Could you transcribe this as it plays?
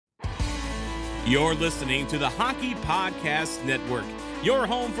You're listening to the Hockey Podcast Network, your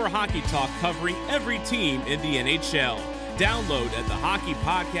home for hockey talk covering every team in the NHL. Download at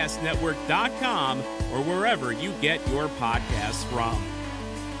thehockeypodcastnetwork.com or wherever you get your podcasts from.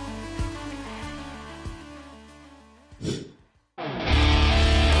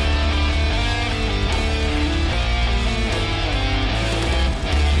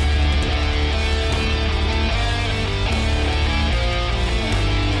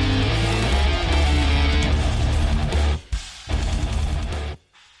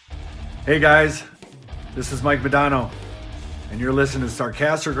 Hey guys, this is Mike Modano, and you're listening to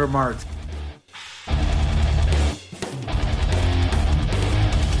Sarcastic Remarks.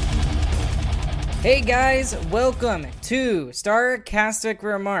 Hey guys, welcome to Sarcastic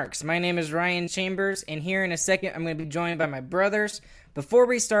Remarks. My name is Ryan Chambers, and here in a second I'm going to be joined by my brothers. Before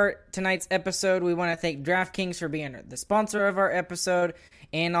we start tonight's episode, we want to thank DraftKings for being the sponsor of our episode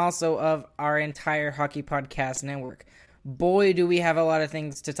and also of our entire Hockey Podcast Network. Boy, do we have a lot of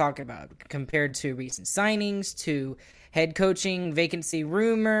things to talk about compared to recent signings, to head coaching, vacancy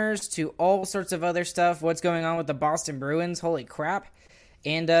rumors, to all sorts of other stuff. What's going on with the Boston Bruins? Holy crap.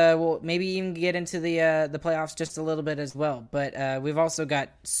 And we'll maybe even get into the playoffs just a little bit as well. But we've also got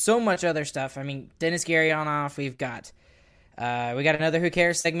so much other stuff. I mean, Denis Gurianov, we got another Who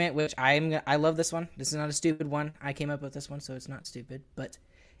Cares segment, which I love this one. This is not a stupid one. I came up with this one, so it's not stupid. But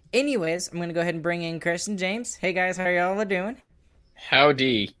anyways, I'm going to go ahead and bring in Chris and James. Hey, guys, how are y'all doing?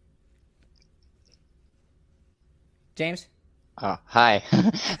 Howdy. James? Oh, hi.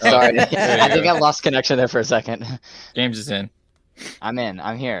 Sorry. I think I lost connection there for a second. James is in. I'm in.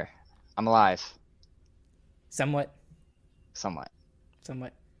 I'm here. I'm alive. Somewhat. Somewhat.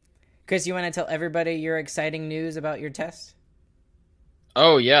 Chris, you want to tell everybody your exciting news about your test?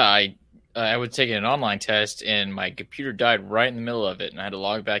 Oh, yeah. I was taking an online test, and my computer died right in the middle of it, and I had to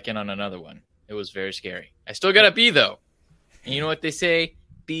log back in on another one. It was very scary. I still got a B, though. And you know what they say?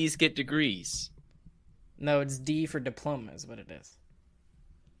 B's get degrees. No, it's D for diploma is what it is.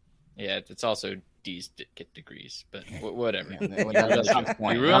 Yeah, it's also D's get degrees, but whatever. You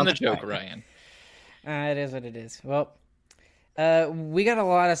ruined the joke, Ryan. It is what it is. Well, we got a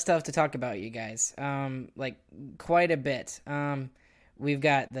lot of stuff to talk about, you guys. Like, quite a bit. We've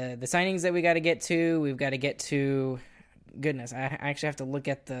got the signings that we got to get to. We've got to get to... Goodness, I actually have to look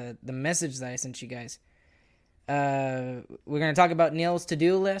at the message that I sent you guys. We're going to talk about Neil's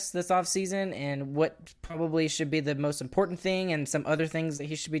to-do list this offseason and what probably should be the most important thing and some other things that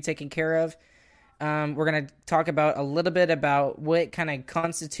he should be taking care of. We're going to talk about a little bit about what kind of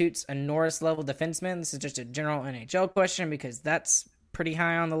constitutes a Norris-level defenseman. This is just a general NHL question because that's pretty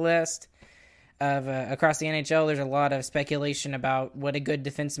high on the list. Across the NHL, there's a lot of speculation about what a good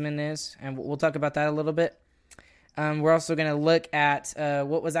defenseman is, and we'll talk about that a little bit. We're also going to look at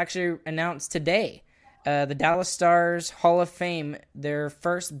what was actually announced today. The Dallas Stars Hall of Fame, their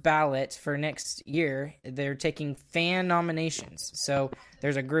first ballot for next year, they're taking fan nominations. So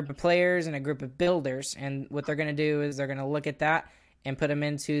there's a group of players and a group of builders, and what they're going to do is they're going to look at that and put them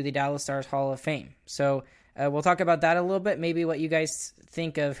into the Dallas Stars Hall of Fame. So we'll talk about that a little bit, maybe what you guys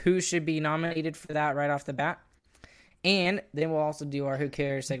think of who should be nominated for that right off the bat. And then we'll also do our Who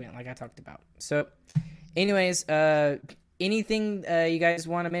Cares segment like I talked about. So anyways, anything you guys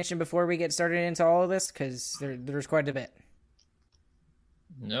want to mention before we get started into all of this? Because there's quite a bit.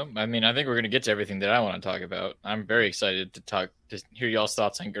 No, I mean, I think we're going to get to everything that I want to talk about. I'm very excited to hear y'all's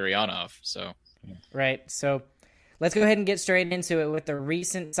thoughts on Gurianov. So, right. So let's go ahead and get straight into it with the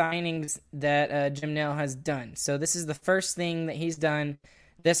recent signings that Jim Nill has done. So this is the first thing that he's done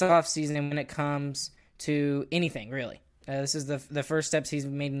this offseason when it comes to anything, really. This is the first steps he's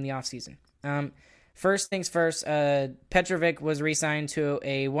made in the offseason. First things first, Petrovic was re-signed to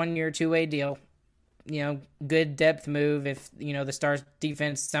a 1-year, 2-way deal. You know, good depth move if, the Stars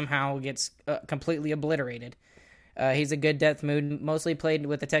defense somehow gets completely obliterated. He's a good depth move, mostly played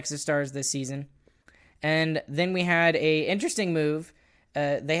with the Texas Stars this season. And then we had a interesting move.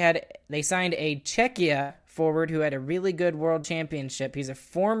 They signed a Czechia forward who had a really good world championship. He's a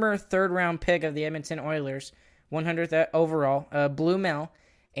former third-round pick of the Edmonton Oilers, 100th overall, Blumel.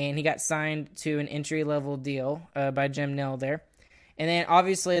 And he got signed to an entry-level deal by Jim Nill there. And then,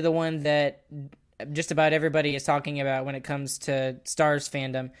 obviously, the one that just about everybody is talking about when it comes to Stars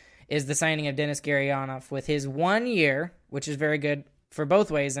fandom is the signing of Denis Gurianov with his 1 year, which is very good for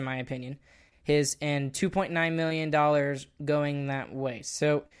both ways, in my opinion, and $2.9 million going that way.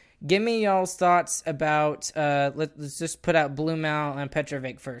 So, give me y'all's thoughts about, let's just put out Blumel and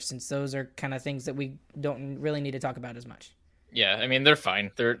Petrovic first, since those are kind of things that we don't really need to talk about as much. Yeah, I mean, they're fine.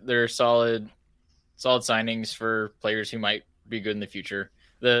 They're solid signings for players who might be good in the future.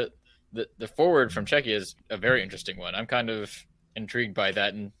 The the forward from Czechia is a very interesting one. I'm kind of intrigued by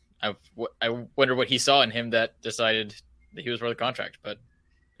that, and I wonder what he saw in him that decided that he was worth a contract. But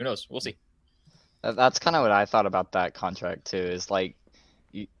who knows? We'll see. That's kind of what I thought about that contract too. Is like,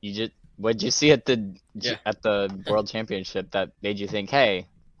 you just what'd you see at the World Championship that made you think, hey,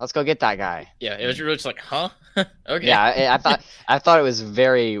 let's go get that guy? Yeah, it was really just like, huh? Okay. Yeah, I thought it was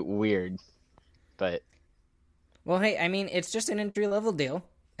very weird, but Well, hey, I mean, it's just an entry-level deal.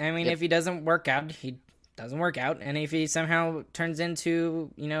 I mean, Yep. if he doesn't work out, he doesn't work out. And if he somehow turns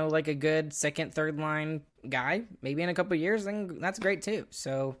into, like a good second, third line guy, maybe in a couple of years, then that's great too.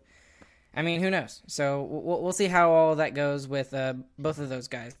 So, I mean, who knows? So we'll see how all that goes with both of those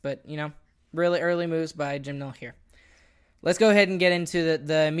guys. But, really early moves by Jim Nill here. Let's go ahead and get into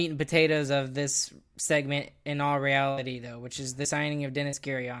the meat and potatoes of this segment in all reality, though, which is the signing of Denis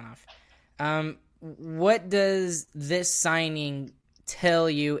Gurianov. What does this signing tell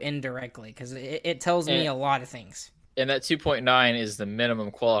you indirectly? Because it tells me a lot of things. And that 2.9 is the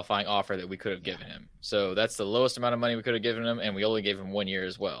minimum qualifying offer that we could have given him. So that's the lowest amount of money we could have given him, and we only gave him 1 year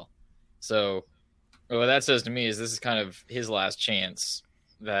as well. So what that says to me is this is kind of his last chance,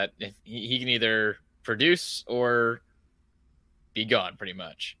 that if he can either produce or be gone, pretty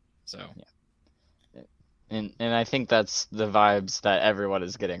much. So yeah. And I think that's the vibes that everyone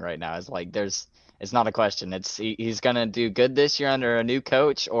is getting right now. Is like it's not a question. It's he's gonna do good this year under a new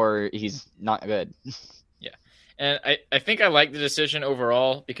coach, or he's not good. Yeah, and I think I like the decision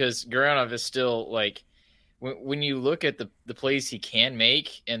overall, because Gurianov is still like, when you look at the plays he can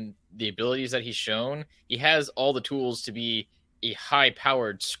make and the abilities that he's shown, he has all the tools to be a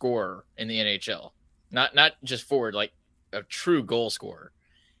high-powered scorer in the NHL. Not just forward, like a true goal scorer.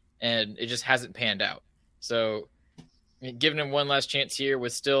 And it just hasn't panned out. So, giving him one last chance here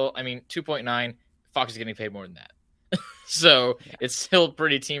with still, 2.9, Fox is getting paid more than that. So, It's still a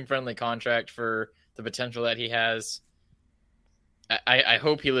pretty team-friendly contract for the potential that he has. I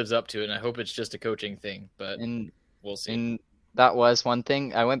hope he lives up to it, and I hope it's just a coaching thing, but we'll see. And that was one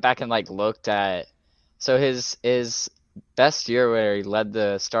thing. I went back and looked at, so his best year where he led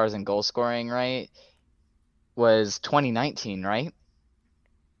the Stars in goal scoring, right, was 2019, right?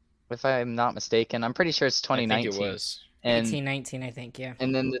 If I'm not mistaken. I'm pretty sure it's 2019. I think it was. 18-19, I think, yeah.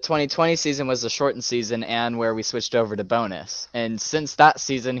 And then the 2020 season was the shortened season, and where we switched over to bonus. And since that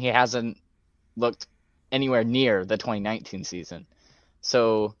season, he hasn't looked anywhere near the 2019 season.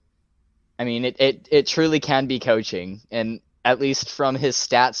 So, it truly can be coaching, and at least from his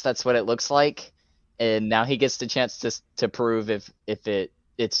stats, that's what it looks like. And now he gets the chance to prove if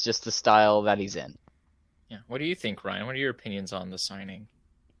it's just the style that he's in. Yeah. What do you think, Ryan? What are your opinions on the signing?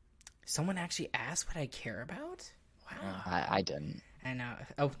 Someone actually asked what I care about? Wow. I didn't. I know.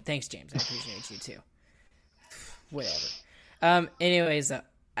 Oh, thanks, James. I appreciate you too. Whatever. Anyways,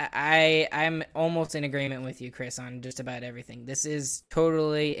 I'm almost in agreement with you, Chris, on just about everything. This is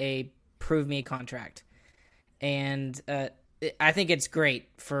totally a prove me contract. And I think it's great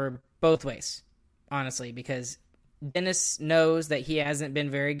for both ways, honestly, because Denis knows that he hasn't been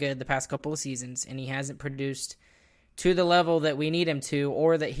very good the past couple of seasons, and he hasn't produced to the level that we need him to,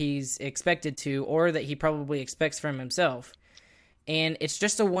 or that he's expected to, or that he probably expects from himself. And it's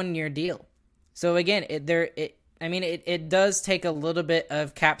just a 1-year deal. So again, it does take a little bit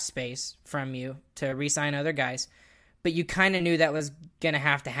of cap space from you to re-sign other guys, but you kind of knew that was going to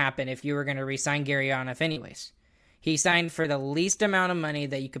have to happen if you were going to re-sign Gurianov anyways. He signed for the least amount of money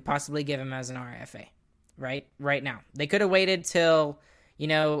that you could possibly give him as an RFA, right now. They could have waited till,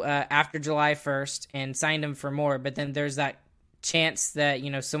 after July 1st and signed him for more, but then there's that chance that,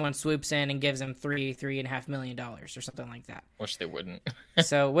 someone swoops in and gives him $3.5 million or something like that. Which they wouldn't.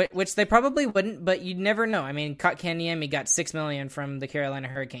 So, which they probably wouldn't, but you'd never know. Kotkaniemi got $6 million from the Carolina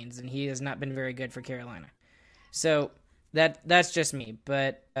Hurricanes, and he has not been very good for Carolina. So that's just me,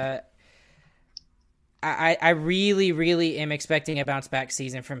 but I really, really am expecting a bounce back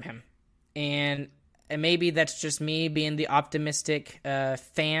season from him, and maybe that's just me being the optimistic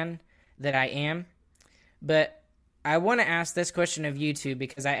fan that I am, but I want to ask this question of you two,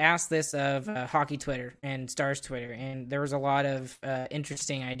 because I asked this of Hockey Twitter and Stars Twitter, and there was a lot of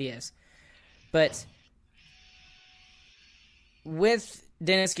interesting ideas. But with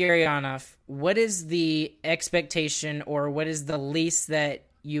Denis Gurianov, what is the expectation, or what is the least that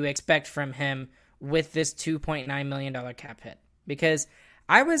you expect from him with this $2.9 million cap hit? Because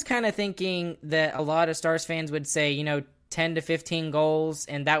I was kind of thinking that a lot of Stars fans would say, 10 to 15 goals,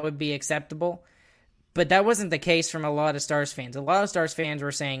 and that would be acceptable. But that wasn't the case from a lot of Stars fans. A lot of Stars fans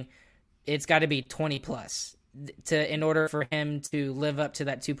were saying it's got to be 20 plus in order for him to live up to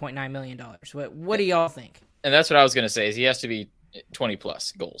that $2.9 million. What do y'all think? And that's what I was going to say, is he has to be 20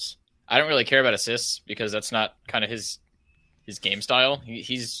 plus goals. I don't really care about assists because that's not kind of his game style.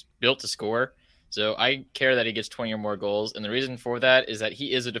 He's built to score. So I care that he gets 20 or more goals. And the reason for that is that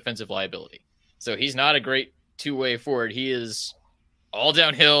he is a defensive liability. So he's not a great two-way forward. He is all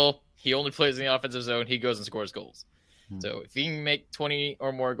downhill. He only plays in the offensive zone. He goes and scores goals. So if he can make 20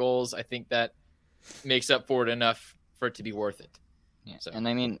 or more goals, I think that makes up for it enough for it to be worth it. Yeah. So. And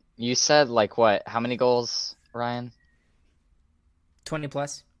I mean, you said like what? How many goals, Ryan? 20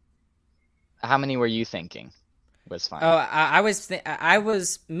 plus. How many were you thinking was fine? Oh, I was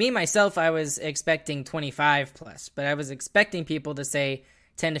expecting 25 plus, but I was expecting people to say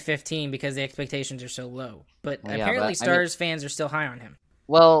 10 to 15 because the expectations are so low. But Well, yeah, apparently but, I mean- Stars fans are still high on him.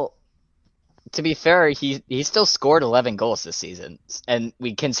 Well, to be fair, he still scored 11 goals this season, and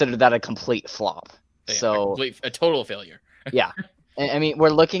we consider that a complete flop. Yeah, So a total failure. yeah, I mean,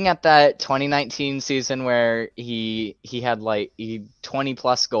 we're looking at that 2019 season where he had like 20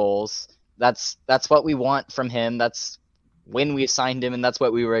 plus goals. That's what we want from him. That's when we signed him, and that's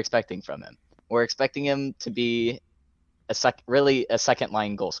what we were expecting from him. We're expecting him to be a second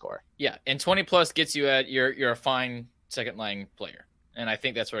line goal scorer. Yeah, and 20 plus gets you at you're a fine second line player, and I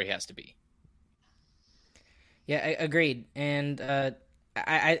think that's where he has to be. Yeah, agreed. And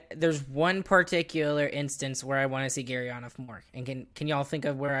I there's one particular instance where I want to see Gurianov more. And can y'all think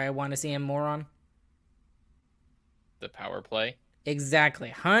of where I want to see him more on? The power play. Exactly.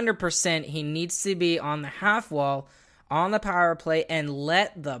 100% he needs to be on the half wall, on the power play, and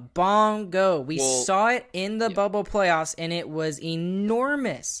let the bomb go. We saw it in the bubble playoffs, and it was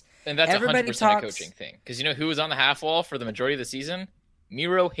enormous. And that's Everybody 100% a talks- coaching thing. Because you know who was on the half wall for the majority of the season?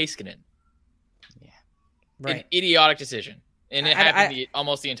 Miro Heiskanen. Right. An idiotic decision. And it I- happened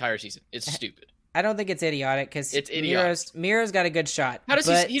almost the entire season. It's stupid. I don't think it's idiotic because It's idiotic. Miro's got a good shot. How does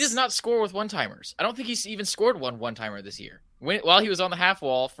but he does not score with one-timers? I don't think he's even scored one-timer this year. While he was on the half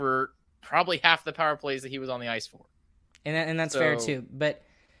wall for probably half the power plays that he was on the ice for. And that's fair So- too. But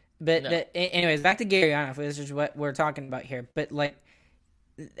No. anyways, back to Gurianov, which is what we're talking about here. But like,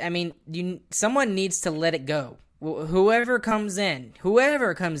 I mean, someone needs to let it go. Whoever comes in,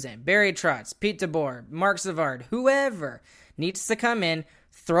 Barry Trotz, Pete DeBoer, Mark Savard, whoever needs to come in,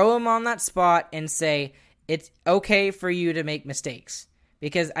 throw him on that spot and say, it's okay for you to make mistakes.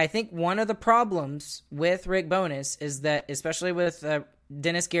 Because I think one of the problems with Rick Bowness is that, especially with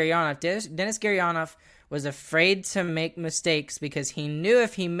Dennis Gurianov, Dennis Gurianov was afraid to make mistakes because he knew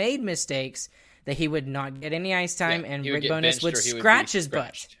if he made mistakes that he would not get any ice time and he would Rick get Bowness benched would or he scratch be his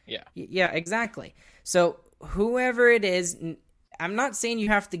butt. scratched. Yeah. Yeah, exactly. So whoever it is, I'm not saying you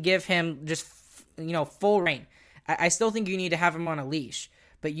have to give him just full reign. I still think you need to have him on a leash,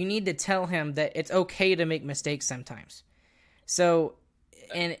 but you need to tell him that it's okay to make mistakes sometimes. So,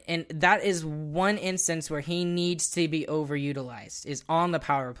 and that is one instance where he needs to be overutilized, is on the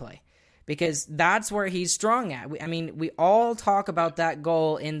power play, because that's where he's strong at. I mean, we all talk about that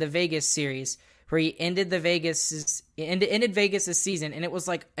goal in the Vegas series where he ended Vegas' season, and it was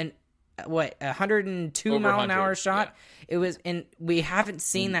like a 102 Over mile an hour 100, shot. yeah. It was, and we haven't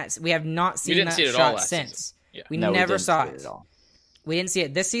seen that. We have not seen didn't that see it at all shot last since. season. Yeah. We No, never didn't saw see it. at all. We didn't see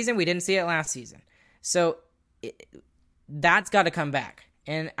it this season. We didn't see it last season. So that's got to come back.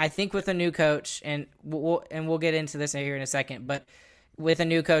 And I think with a new coach, and we'll get into this here in a second, but with a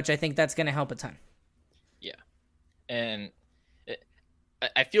new coach, I think that's going to help a ton. Yeah. And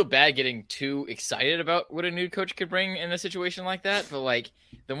I feel bad getting too excited about what a new coach could bring in a situation like that. But like,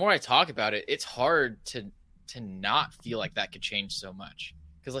 the more I talk about it, it's hard to not feel like that could change so much.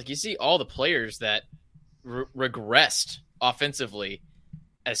 Because like you see all the players that regressed offensively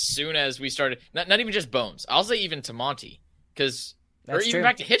as soon as we started. Not even just Bones. I'll say even to Monty, or That's even true.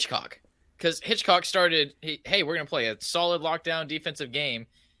 back to Hitchcock. Because Hitchcock started, hey, we're going to play a solid lockdown defensive game.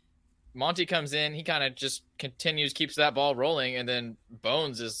 Monty comes in, he kind of just continues, keeps that ball rolling, and then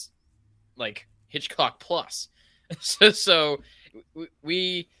Bones is like Hitchcock plus. So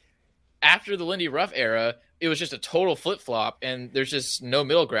we after the Lindy Ruff era, it was just a total flip-flop, and there's just no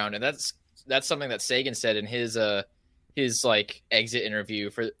middle ground. And that's something that Sagan said in his like exit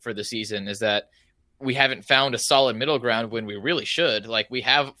interview for the season, is that we haven't found a solid middle ground when we really should. Like, we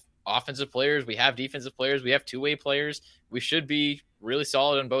have offensive players, we have defensive players, we have two-way players. We should be really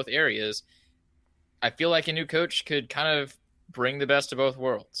solid in both areas. I feel like a new coach could kind of bring the best of both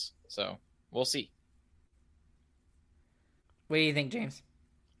worlds. So we'll see. What do you think, James?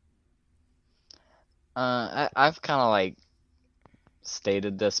 I've kind of like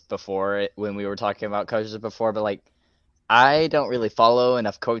stated this before when we were talking about coaches before, but like, I don't really follow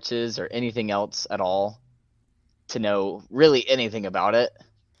enough coaches or anything else at all to know really anything about it.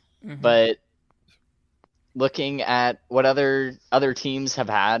 Mhm. But looking at what other teams have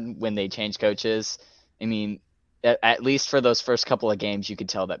had when they change coaches, I mean, at least for those first couple of games, you could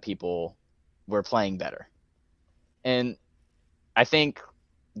tell that people were playing better. And I think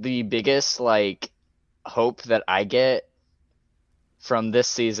the biggest hope that I get from this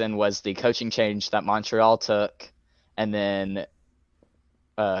season was the coaching change that Montreal took, and then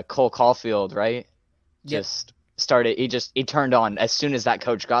Cole Caulfield, right? Yep. Just started. He turned on as soon as that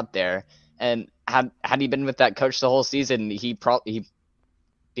coach got there, and had he been with that coach the whole season, he probably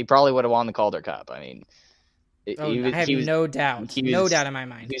would have won the Calder Cup. I mean, I have no doubt in my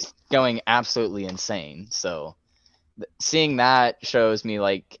mind. He's going absolutely insane. So seeing that shows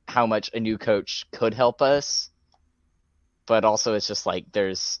me how much a new coach could help us. But also, it's just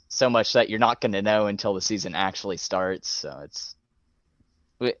there's so much that you're not going to know until the season actually starts. So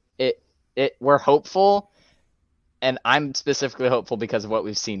we're hopeful, and I'm specifically hopeful because of what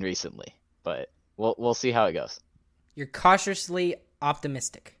we've seen recently. But we'll see how it goes. You're cautiously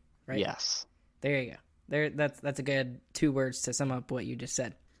optimistic, right? Yes. There you go. That's a good 2 words to sum up what you just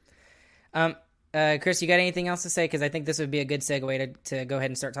said. Chris, you got anything else to say? Because I think this would be a good segue to go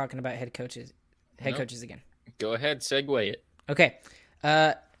ahead and start talking about head coaches again. Go ahead, segue it. Okay.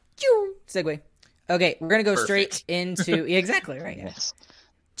 Segue. Okay, we're gonna go Perfect. straight into exactly right. Yeah. Yes.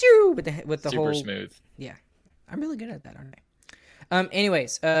 With the Super whole smooth. Yeah, I'm really good at that, aren't I?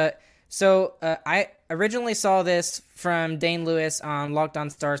 Anyways, so I originally saw this from Dane Lewis on Locked On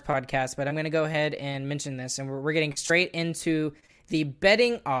Stars podcast, but I'm gonna go ahead and mention this, and we're getting straight into the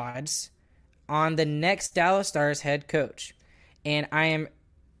betting odds on the next Dallas Stars head coach, and I am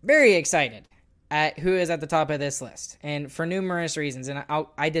very excited at who is at the top of this list, and for numerous reasons. And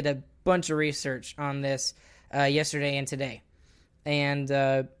I did a bunch of research on this yesterday and today, and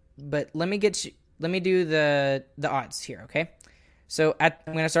but let me do the odds here, okay? So I'm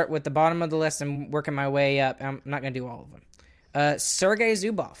going to start with the bottom of the list and working my way up. I'm not going to do all of them. Sergei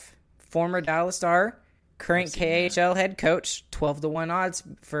Zubov, former Dallas Star, current KHL head coach, 12-1 odds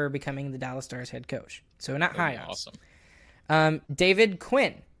for becoming the Dallas Stars head coach. So not high odds. Awesome. David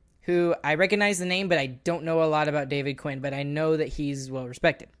Quinn, who I recognize the name, but I don't know a lot about David Quinn, but I know that he's well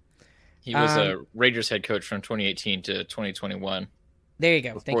respected. He was a Rangers head coach from 2018 to 2021. There you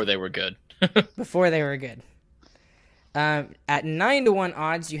go. Before they were good. Before they were good. At 9-1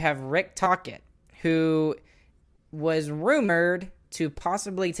 odds, you have Rick Tocchet, who was rumored to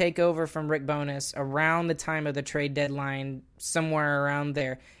possibly take over from Rick Bowness around the time of the trade deadline, somewhere around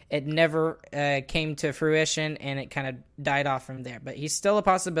there. It never came to fruition, and it kind of died off from there. But he's still a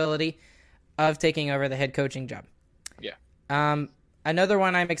possibility of taking over the head coaching job. Yeah. Another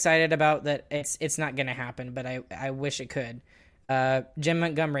one I'm excited about that it's not going to happen, but I wish it could. Jim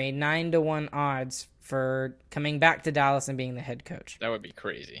Montgomery, 9-1 odds for coming back to Dallas and being the head coach. That would be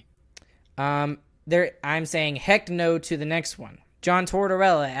crazy. I'm saying heck no to the next one. John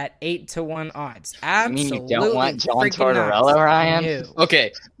Tortorella at 8-1 odds. Absolutely. You mean you don't want John freaking Tortorella, not. Ryan? No.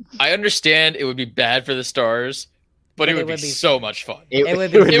 Okay, I understand it would be bad for the Stars, but it would be so much fun. It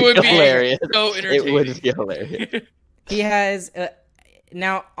would be hilarious. So entertaining. It would be hilarious. He has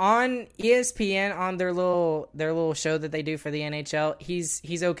now on ESPN on their little show that they do for the NHL.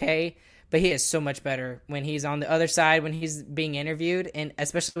 He's okay, but he is so much better when he's on the other side, when he's being interviewed, and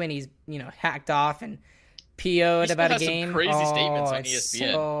especially when he's hacked off and PO'd about a game. Some crazy statements on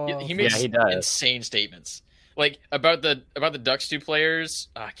ESPN. He makes he does. insane statements, like about the Ducks 2 players.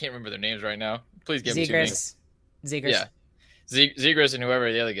 I can't remember their names right now. Please give me 2 names. Zegras. Yeah, Zegras and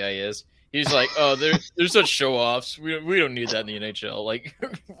whoever the other guy is. He's like, oh, they're such show offs. We don't need that in the NHL. Like,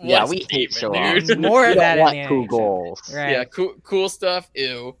 yeah, we hate show offs. More of that in the cool NHL. goals. Right. Yeah, cool stuff.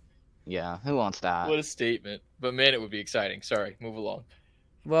 Ew. Yeah, who wants that? What a statement. But man, it would be exciting. Sorry, move along.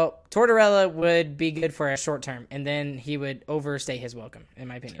 Well, Tortorella would be good for a short term, and then he would overstay his welcome, in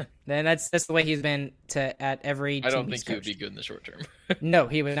my opinion. Then that's the way he's been at every team. I don't he's think he would coached. be good in the short term. No,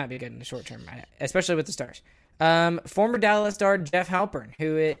 he would not be good in the short term, especially with the Stars. Former Dallas Star Jeff Halpern,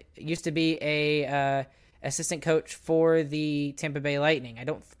 who used to be a assistant coach for the Tampa Bay Lightning.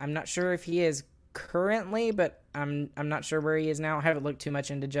 I'm not sure if he is currently, but I'm not sure where he is now. I haven't looked too much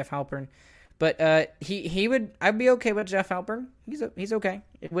into Jeff Halpern. But I'd be okay with Jeff Halpern. He's okay.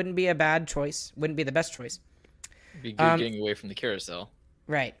 It wouldn't be a bad choice. Wouldn't be the best choice. It'd be good getting away from the carousel.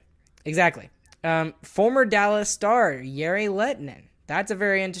 Right. Exactly. Former Dallas Star Jere Lehtinen. That's a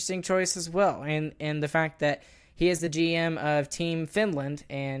very interesting choice as well. And the fact that he is the GM of Team Finland,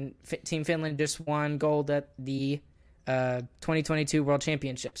 and Team Finland just won gold at the 2022 World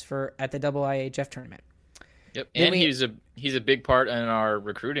Championships at the IIHF tournament. Yep, and he's a big part in our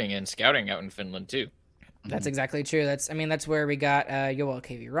recruiting and scouting out in Finland too. That's exactly true. That's where we got Yoel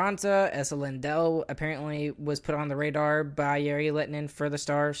Kiviranta. Esa Lindell apparently was put on the radar by Jari Lehtinen for the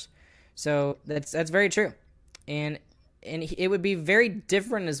Stars. So that's very true. And it would be very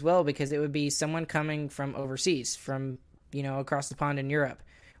different as well because it would be someone coming from overseas, from, across the pond in Europe,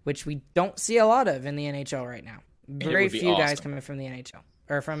 which we don't see a lot of in the NHL right now. Very few guys coming from the NHL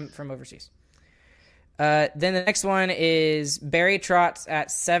or from overseas. Then the next one is Barry Trotz at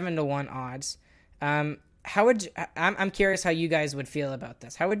 7-1 odds. I'm curious how you guys would feel about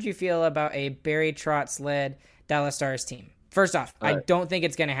this. How would you feel about a Barry Trotz led Dallas Stars team? First off, I don't think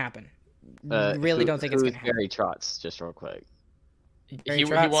it's going to happen. Really don't think it's going to happen. Barry Trotz, just real quick. He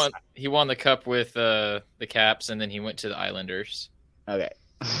won the cup with the Caps, and then he went to the Islanders. Okay.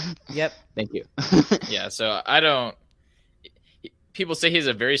 Yep. Thank you. Yeah, so I don't. People say he has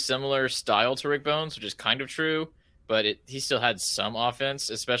a very similar style to Rick Bones, which is kind of true, but he still had some offense,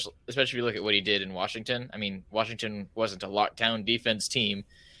 especially if you look at what he did in Washington. I mean, Washington wasn't a lockdown defense team.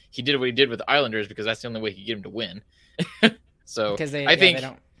 He did what he did with the Islanders because that's the only way he could get him to win. So I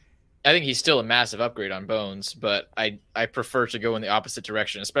think he's still a massive upgrade on Bones, but I prefer to go in the opposite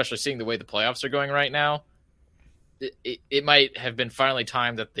direction, especially seeing the way the playoffs are going right now. It might have been finally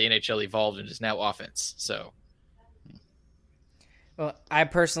time that the NHL evolved and is now offense. So, well, I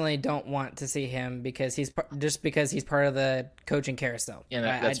personally don't want to see him because he's part of the coaching carousel. Yeah,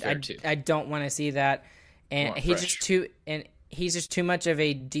 that's fair too. I don't want to see that, and he's just too much of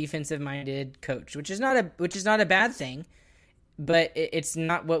a defensive-minded coach, which is not a bad thing, but it's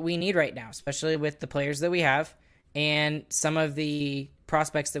not what we need right now, especially with the players that we have and some of the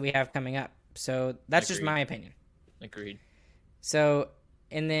prospects that we have coming up. So that's just my opinion. Agreed. So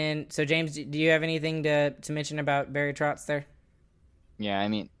James, do you have anything to mention about Barry Trotz there? Yeah, I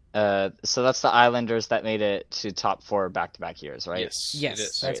mean, so that's the Islanders that made it to top 4 back-to-back years, right?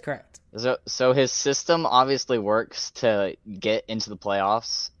 Yes, that's correct. So his system obviously works to get into the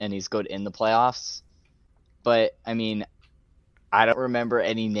playoffs, and he's good in the playoffs. But, I mean, I don't remember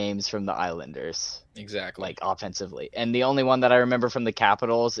any names from the Islanders. Exactly. Like, offensively. And the only one that I remember from the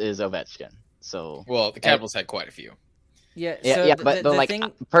Capitals is Ovechkin. So, well, the Capitals had quite a few. Yeah, but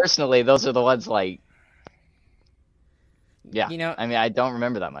personally, those are the ones like, yeah. I mean, I don't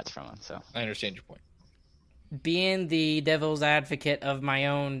remember that much from them. So I understand your point. Being the devil's advocate of my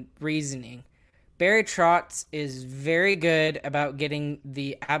own reasoning, Barry Trotz is very good about getting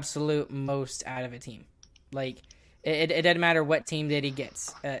the absolute most out of a team. Like, it doesn't matter what team that he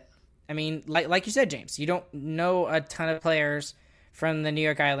gets. I mean, like you said, James, you don't know a ton of players from the New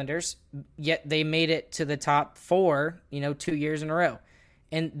York Islanders, yet they made it to the top 4, 2 years in a row.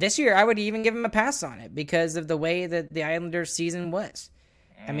 And this year, I would even give them a pass on it because of the way that the Islanders season was.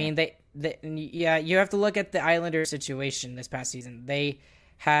 I mean, you have to look at the Islanders situation this past season. They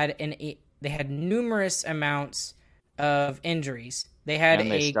had numerous amounts of injuries.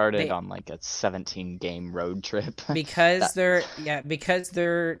 They started on like a 17-game road trip because their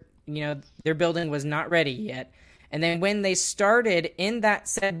building was not ready yet. And then when they started in that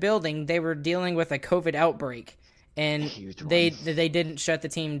said building, they were dealing with a COVID outbreak, and they didn't shut the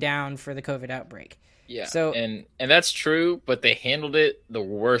team down for the COVID outbreak. Yeah, so and that's true, but they handled it the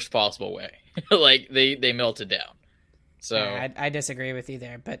worst possible way. Like they melted down. So I disagree with you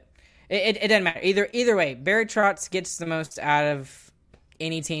there, but it doesn't matter either way. Barry Trotz gets the most out of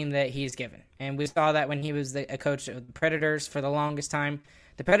any team that he's given, and we saw that when he was a coach of the Predators for the longest time.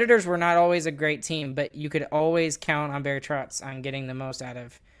 The Predators were not always a great team, but you could always count on Barry Trotz on getting the most out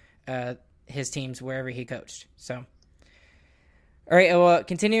of his teams wherever he coached. So, all right, well,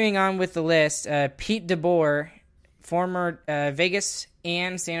 continuing on with the list, Pete DeBoer, former Vegas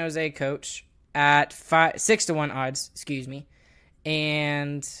and San Jose coach, at 6-1 odds, excuse me,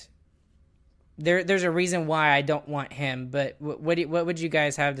 and there's a reason why I don't want him. But what would you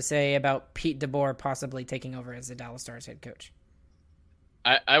guys have to say about Pete DeBoer possibly taking over as the Dallas Stars head coach?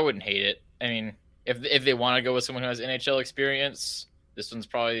 I wouldn't hate it. I mean, if they want to go with someone who has NHL experience, this one's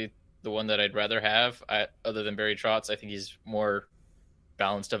probably the one that I'd rather have. Other than Barry Trotz, I think he's more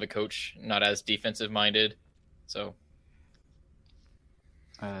balanced of a coach, not as defensive minded. So,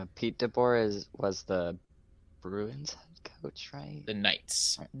 Pete DeBoer was the Bruins head coach, right? The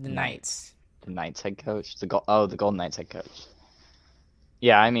Knights. The Knights. The Knights head coach. The Golden Knights head coach.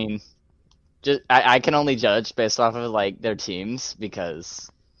 Yeah, I mean, just I can only judge based off of like their teams because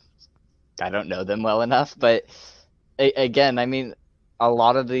I don't know them well enough. But again, I mean, a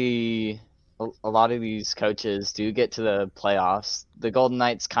lot of these coaches do get to the playoffs. The Golden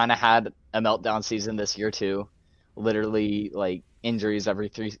Knights kind of had a meltdown season this year too. Literally, like injuries every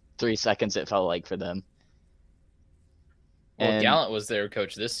three seconds. It felt like for them. Well, Gallant was their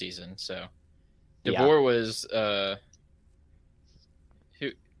coach this season, so DeBoer was who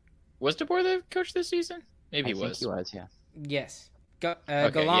was DeBoer the coach this season? Maybe he was. He was, yeah. Yes.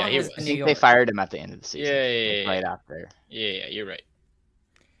 Okay, Gallant he was was. in I New think York. they fired him at the end of the season. Yeah. Right after. Yeah, you're right.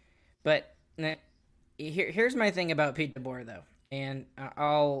 But here's my thing about Pete DeBoer, though, and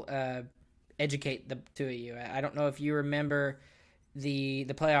I'll educate the two of you. I don't know if you remember the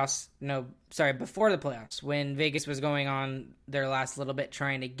playoffs. No, sorry, before the playoffs, when Vegas was going on their last little bit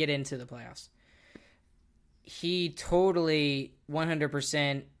trying to get into the playoffs. He totally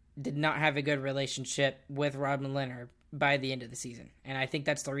 100% did not have a good relationship with Robin Leonard by the end of the season. And I think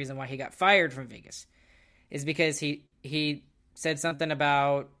that's the reason why he got fired from Vegas, is because he said something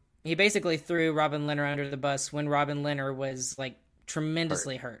about, he basically threw Robin Leonard under the bus when Robin Leonard was like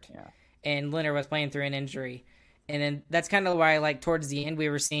tremendously hurt. Yeah. And Leonard was playing through an injury. And then that's kind of why, like, towards the end we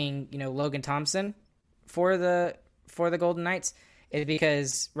were seeing, Logan Thompson for the Golden Knights, is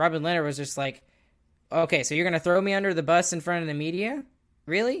because Robin Leonard was just like, okay, so you're going to throw me under the bus in front of the media?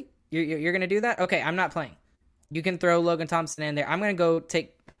 Really? You're going to do that? Okay, I'm not playing. You can throw Logan Thompson in there. I'm going to go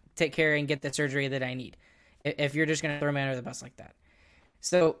take care and get the surgery that I need if you're just going to throw me under the bus like that.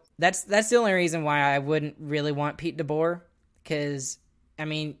 So that's the only reason why I wouldn't really want Pete DeBoer, because, I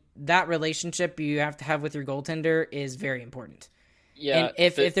mean, that relationship you have to have with your goaltender is very important. Yeah.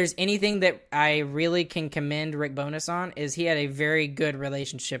 And if there's anything that I really can commend Rick Bowness on, is he had a very good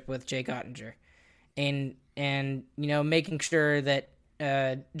relationship with Jake Ottinger. And making sure that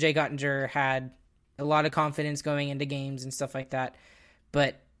Jake Ottinger had a lot of confidence going into games and stuff like that.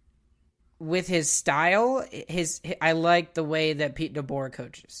 But with his style, I like the way that Pete DeBoer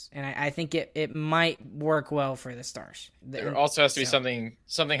coaches, and I think it might work well for the Stars. There also has to be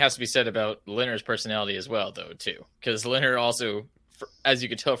something has to be said about Leonard's personality as well, though, too, because Leonard also, as you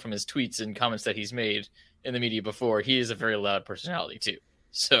could tell from his tweets and comments that he's made in the media before, he is a very loud personality too.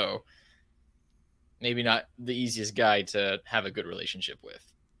 So maybe not the easiest guy to have a good relationship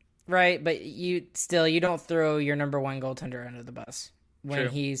with. Right, but you don't throw your number one goaltender under the bus when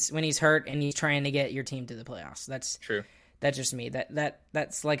he's hurt and he's trying to get your team to the playoffs. That's true. That's just me.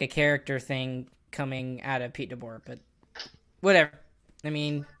 That's like a character thing coming out of Pete DeBoer, but whatever. I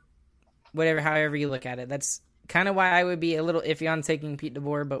mean, however you look at it. That's kind of why I would be a little iffy on taking Pete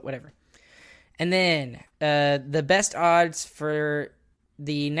DeBoer, but whatever. And then the best odds for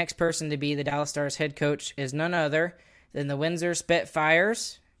the next person to be the Dallas Stars head coach is none other than the Windsor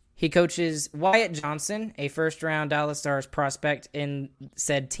Spitfires. He coaches Wyatt Johnson, a first-round Dallas Stars prospect in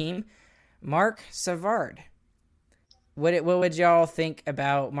said team. Marc Savard. What would y'all think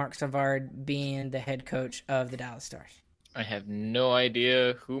about Marc Savard being the head coach of the Dallas Stars? I have no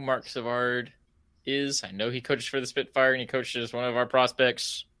idea who Marc Savard is. I know he coaches for the Spitfire and he coaches one of our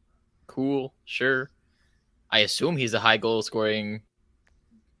prospects. Cool, sure. I assume he's a high goal-scoring,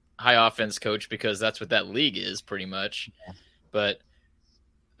 high offense coach because that's what that league is pretty much. Yeah. But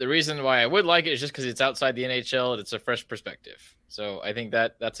the reason why I would like it is just because it's outside the NHL and it's a fresh perspective. So I think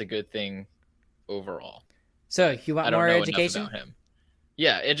that's a good thing overall. So you want more education? About him.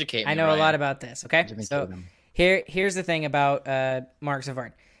 Yeah, educate me. I know Ryan. a lot about this. Okay, so here's the thing about Marc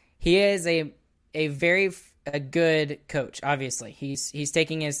Savard. He is a very good coach. Obviously, he's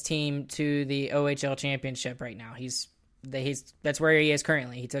taking his team to the OHL championship right now. That's where he is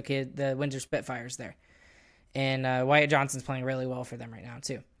currently. He took the Windsor Spitfires there, and Wyatt Johnson's playing really well for them right now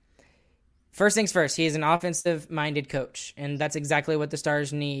too. First things first, he is an offensive-minded coach, and that's exactly what the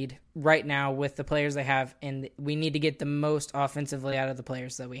Stars need right now with the players they have, and we need to get the most offensively out of the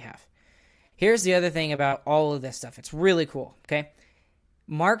players that we have. Here's the other thing about all of this stuff. It's really cool, okay?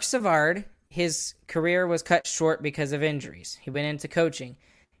 Marc Savard, his career was cut short because of injuries. He went into coaching.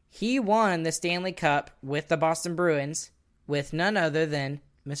 He won the Stanley Cup with the Boston Bruins with none other than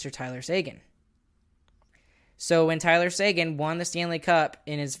Mr. Tyler Seguin. So when Tyler Seguin won the Stanley Cup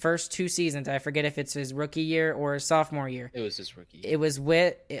in his first 2 seasons, I forget if it's his rookie year or his sophomore year. It was his rookie year. It was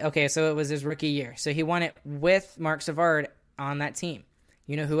his rookie year. So he won it with Marc Savard on that team.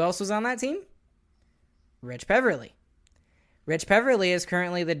 You know who else was on that team? Rich Peverley. Rich Peverley is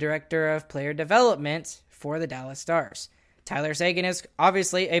currently the director of player development for the Dallas Stars. Tyler Seguin is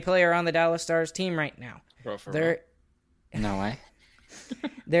obviously a player on the Dallas Stars team right now. No way.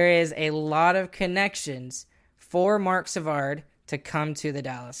 There is a lot of connections for Marc Savard to come to the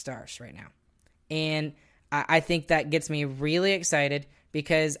Dallas Stars right now. And I think that gets me really excited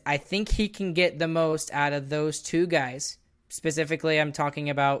because I think he can get the most out of those two guys. Specifically, I'm talking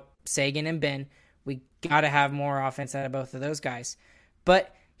about Seguin and Ben. We got to have more offense out of both of those guys.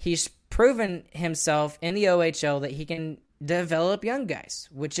 But he's proven himself in the OHL that he can develop young guys,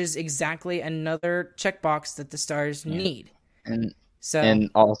 which is exactly another checkbox that the Stars need. And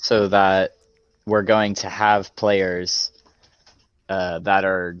also that we're going to have players that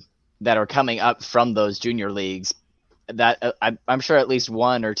are coming up from those junior leagues that I'm sure at least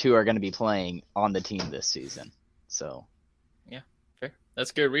one or two are going to be playing on the team this season. So, yeah, fair.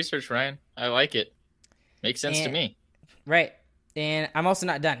 That's good research, Ryan. I like it. Makes sense to me. Right. And I'm also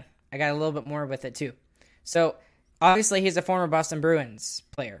not done. I got a little bit more with it too. So, obviously, he's a former Boston Bruins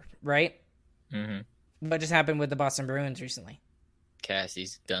player, right? Mm-hmm. What just happened with the Boston Bruins recently?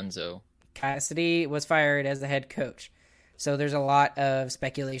 Cassie's dunzo. Cassidy was fired as the head coach. So there's a lot of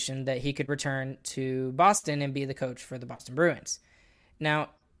speculation that he could return to Boston and be the coach for the Boston Bruins. Now,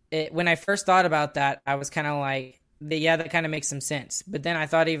 when I first thought about that, I was kind of like, yeah, that kind of makes some sense. But then I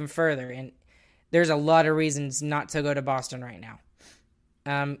thought even further, and there's a lot of reasons not to go to Boston right now.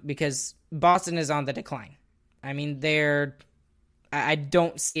 Because Boston is on the decline. I mean, I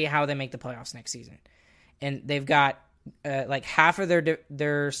don't see how they make the playoffs next season. And they've got like half of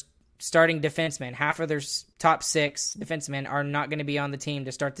their starting defensemen, half of their top 6 defensemen are not going to be on the team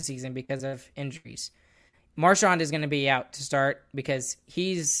to start the season because of injuries. Marchand is going to be out to start because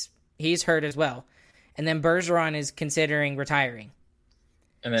he's hurt as well. And then Bergeron is considering retiring.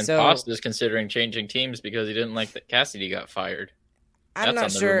 And then Pasta is considering changing teams because he didn't like that Cassidy got fired. I'm That's not on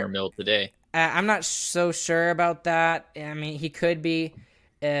sure. the rumor mill today. I'm not so sure about that. I mean, he could be,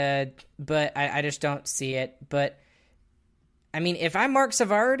 but I just don't see it. But, I mean, if I'm Marc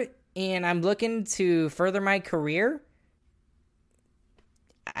Savard and I'm looking to further my career,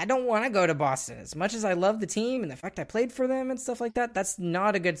 I don't want to go to Boston. As much as I love the team and the fact I played for them and stuff like that, that's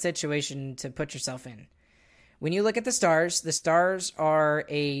not a good situation to put yourself in. When you look at the Stars are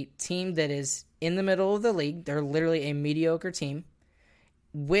a team that is in the middle of the league. They're literally a mediocre team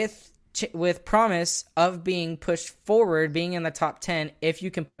with promise of being pushed forward, being in the top 10 if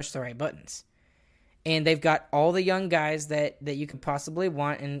you can push the right buttons. And they've got all the young guys that you could possibly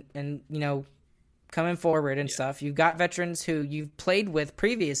want and you know, coming forward and stuff. You've got veterans who you've played with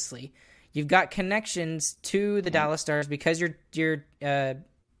previously. You've got connections to the Dallas Stars because you're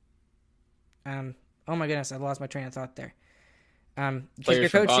oh my goodness, I lost my train of thought there. Because Players you're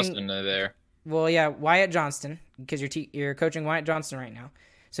from coaching Boston are there. Well, yeah, Wyatt Johnston, because you're coaching Wyatt Johnston right now.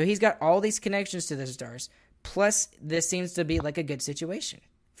 So he's got all these connections to the Stars. Plus, this seems to be like a good situation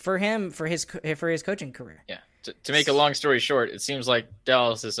for him for his coaching career. Yeah. To make a long story short, it seems like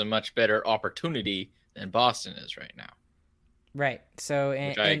Dallas is a much better opportunity than Boston is right now. Right. So,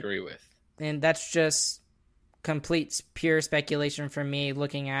 which I agree with. And that's just complete pure speculation from me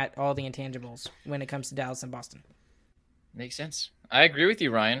looking at all the intangibles when it comes to Dallas and Boston. Makes sense. I agree with you,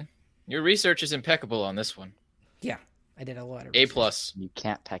 Ryan. Your research is impeccable on this one. Yeah, I did a lot of research. A+. You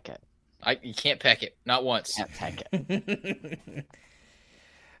can't peck it. You can't peck it. Not once. Can't peck it.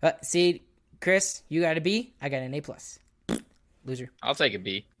 See, Chris, you got a B. I got an A+. Loser. I'll take a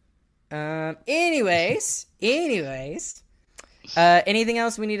B. Anyways. Anything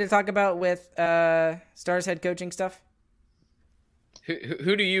else we need to talk about with Stars head coaching stuff?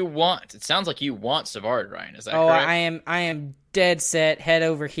 Who do you want? It sounds like you want Savard, Ryan. Is that correct? I am dead set, head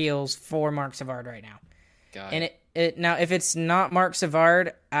over heels for Marc Savard right now. Got and it now, if it's not Marc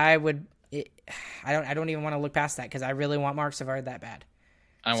Savard, I don't even want to look past that because I really want Marc Savard that bad.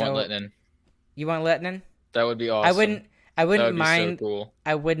 I want Lettinen. You want Lettinen? That would be awesome. I wouldn't mind. So cool.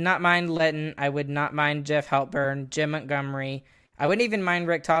 I would not mind Letton. I would not mind Jeff Halpern, Jim Montgomery. I wouldn't even mind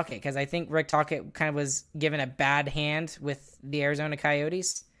Rick Tocchet because I think Rick Tocchet kind of was given a bad hand with the Arizona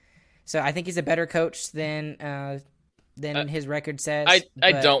Coyotes. So I think he's a better coach than his record says.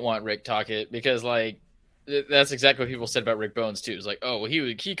 I don't want Rick Tocchet because that's exactly what people said about Rick Bones too. It's like, oh, well,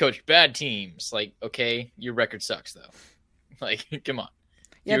 he coached bad teams. Like, okay, your record sucks though. Like, come on.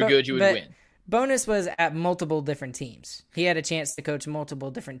 If you were good, you would win. Bonus was at multiple different teams. He had a chance to coach multiple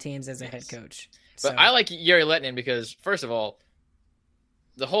different teams as a head coach. But I like Jere Lettinen because, first of all,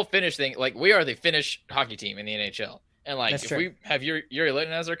 the whole Finnish thing, like, we are the Finnish hockey team in the NHL. And, like, if we have Jere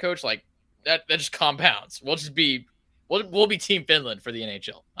Lettinen as our coach, like, that just compounds. We'll be Team Finland for the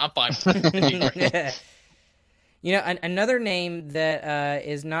NHL. I'm fine with it. You know, another name that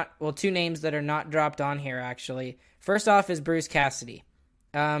is not, well, two names that are not dropped on here, actually. First off is Bruce Cassidy.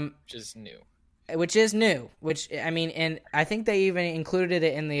 Which is new. Which, I mean, and I think they even included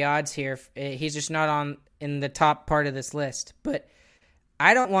it in the odds here. He's just not in the top part of this list. But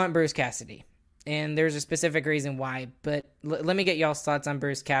I don't want Bruce Cassidy. And there's a specific reason why. But let me get y'all's thoughts on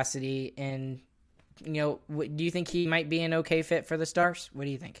Bruce Cassidy. And, you know, do you think he might be an okay fit for the Stars? What do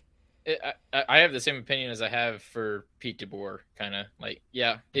you think? I have the same opinion as I have for Pete DeBoer, kind of. Like,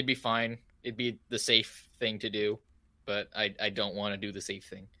 yeah, it'd be fine. It'd be the safe thing to do. But I don't want to do the safe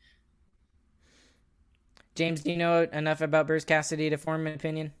thing. James, do you know enough about Bruce Cassidy to form an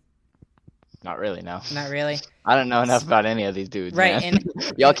opinion? Not really, no. Not really. I don't know enough about any of these dudes, Right, man.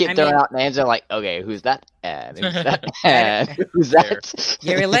 and Y'all keep I throwing mean- out names. I'm like, okay, who's that? And who's that? And who's that?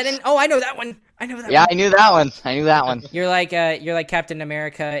 Gary Lennon. Oh, I know that one. I know that Yeah, one. I knew that one. I knew that one. You're like Captain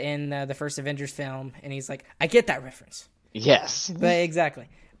America in the first Avengers film, and he's like, I get that reference. Yes. But exactly.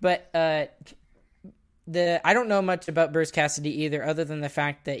 But I don't know much about Bruce Cassidy either, other than the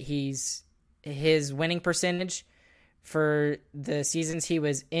fact that his winning percentage for the seasons he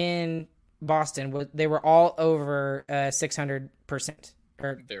was in Boston, they were all over 600%,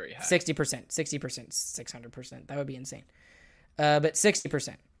 or Very high. 60%, 600%. That would be insane. But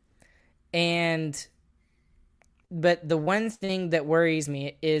 60%. But the one thing that worries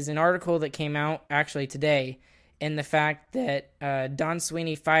me is an article that came out actually today, and the fact that Don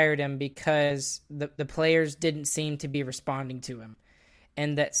Sweeney fired him because the players didn't seem to be responding to him,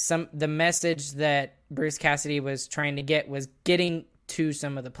 and that the message that Bruce Cassidy was trying to get was getting to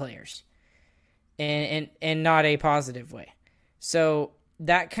some of the players, and not a positive way. So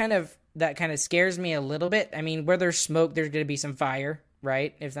that kind of scares me a little bit. I mean, where there's smoke, there's going to be some fire,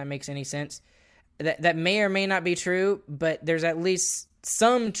 right? If that makes any sense. That may or may not be true, but there's at least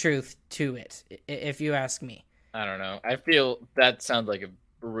some truth to it, if you ask me. I don't know. I feel that sounds like a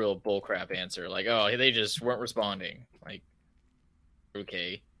real bullcrap answer. Like, oh, they just weren't responding. Like,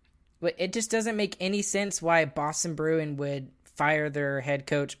 okay. But it just doesn't make any sense why Boston Bruin would fire their head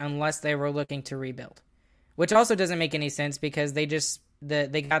coach unless they were looking to rebuild. Which also doesn't make any sense because they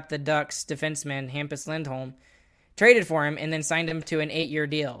got the Ducks defenseman Hampus Lindholm, traded for him, and then signed him to an 8-year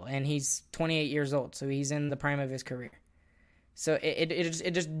deal. And he's 28 years old, so he's in the prime of his career. So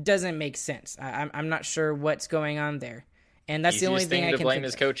it just doesn't make sense. I'm not sure what's going on there, and that's the only thing I can blame think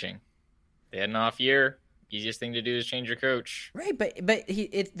is of. coaching. They had an off year. Easiest thing to do is change your coach. Right, but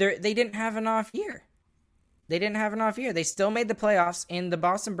they didn't have an off year. They didn't have an off year. They still made the playoffs, and the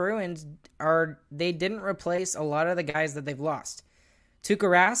Boston Bruins they didn't replace a lot of the guys that they've lost. Tuukka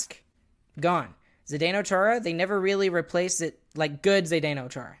Rask, gone. Zdeno Chara, they never really replaced it like good Zdeno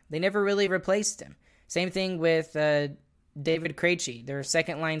Chara. They never really replaced him. Same thing with David Krejci, their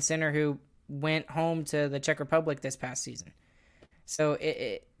second-line center who went home to the Czech Republic this past season. So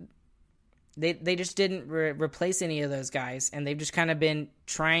they just didn't replace any of those guys, and they've just kind of been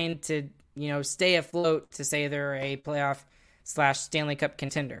trying to stay afloat to say they're a playoff / Stanley Cup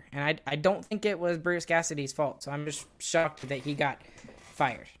contender. And I don't think it was Bruce Cassidy's fault, so I'm just shocked that he got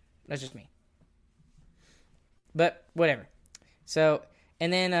fired. That's just me. But whatever. So,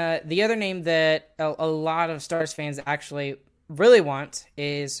 and then the other name that a lot of Stars fans actually really want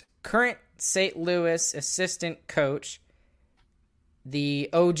is current St. Louis assistant coach, the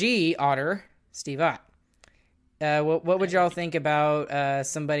OG Otter, Steve Ott. What would y'all think about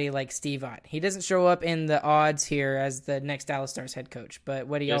somebody like Steve Ott? He doesn't show up in the odds here as the next Dallas Stars head coach, but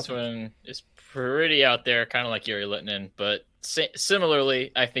what do y'all think? This one is pretty out there, kind of like Yuri Littinen, but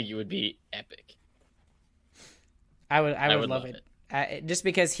similarly, I think it would be epic. I would love it. Just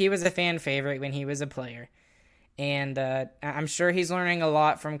because he was a fan favorite when he was a player. And I'm sure he's learning a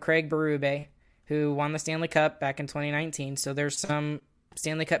lot from Craig Berube, who won the Stanley Cup back in 2019. So there's some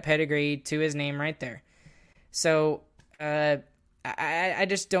Stanley Cup pedigree to his name right there. So I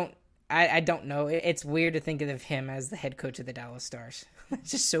just don't I don't know. It's weird to think of him as the head coach of the Dallas Stars.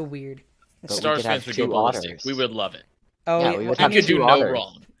 It's just so weird. But Stars fans would go ballistic. Otters. We would love it. Oh, Yeah, we would I have We mean, could do two no otters.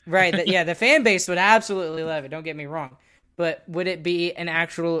 wrong. right? The fan base would absolutely love it. Don't get me wrong, but would it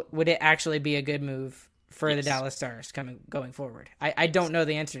actually be a good move for the Yes. Dallas Stars going forward? I don't know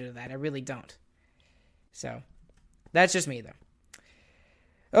the answer to that. I really don't. So that's just me though.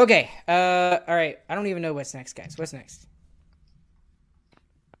 Okay. All right. I don't even know what's next, guys. What's next?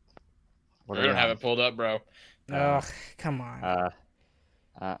 What I are we don't have on? it pulled up, bro. Oh, come on.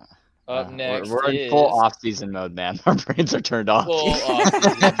 Up next we're in is full off-season mode, man. Our brains are turned off. full off.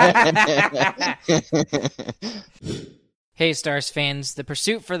 Hey, Stars fans, the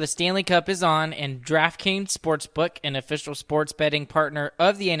pursuit for the Stanley Cup is on, and DraftKings Sportsbook, an official sports betting partner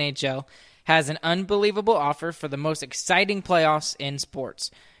of the NHL, has an unbelievable offer for the most exciting playoffs in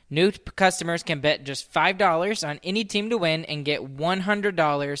sports. New customers can bet just $5 on any team to win and get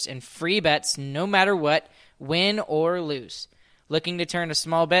 $100 in free bets no matter what, win or lose. Looking to turn a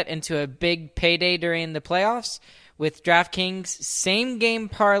small bet into a big payday during the playoffs? With DraftKings same-game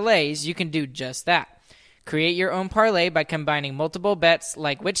parlays, you can do just that. Create your own parlay by combining multiple bets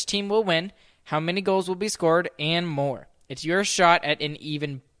like which team will win, how many goals will be scored, and more. It's your shot at an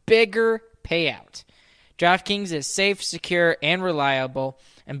even bigger payout. DraftKings is safe, secure, and reliable,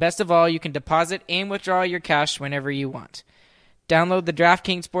 and best of all, you can deposit and withdraw your cash whenever you want. Download the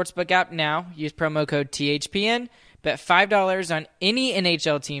DraftKings Sportsbook app now. Use promo code THPN. Bet $5 on any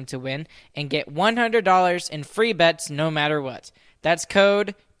NHL team to win and get $100 in free bets no matter what. That's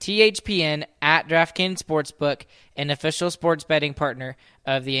code THPN at DraftKings Sportsbook, an official sports betting partner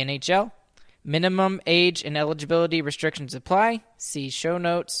of the NHL. Minimum age and eligibility restrictions apply. See show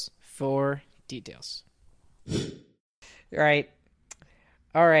notes for details. All right.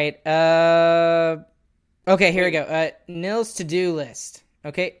 Okay, here we go. Nils to-do list.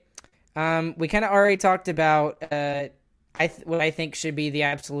 Okay. We kind of already talked about what I think should be the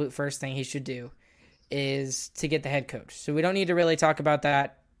absolute first thing he should do is to get the head coach. So we don't need to really talk about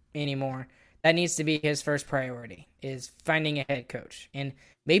that anymore. That needs to be his first priority, is finding a head coach. And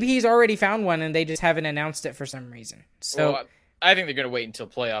maybe he's already found one and they just haven't announced it for some reason. So well, I think they're going to wait until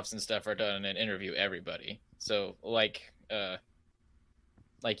playoffs and stuff are done and interview everybody. So like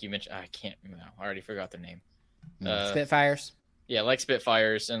you mentioned, I already forgot their name. Spitfires. Yeah, like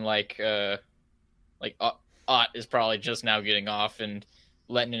Spitfires, and like Ott is probably just now getting off, and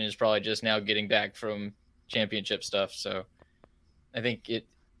Lettinen is probably just now getting back from championship stuff. So I think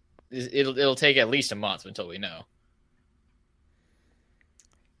it'll take at least a month until we know.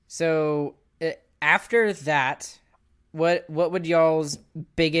 So after that, what would y'all's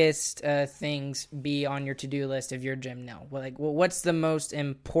biggest things be on your to-do list if you're Jim Nill? What's the most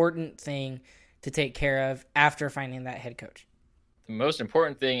important thing to take care of after finding that head coach? The most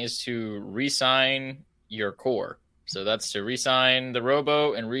important thing is to re-sign your core. So that's to re-sign the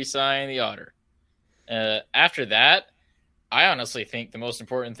Robo and re-sign the Otter. After that, I honestly think the most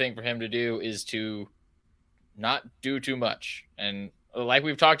important thing for him to do is to not do too much. And like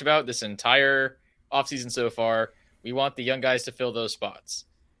we've talked about this entire offseason so far, we want the young guys to fill those spots.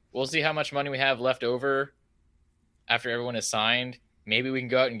 We'll see how much money we have left over after everyone is signed. Maybe we can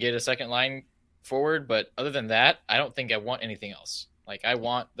go out and get a second line forward, but other than that, I don't think I want anything else. Like, I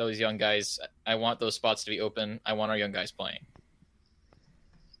want those young guys, I want those spots to be open. I want our young guys playing.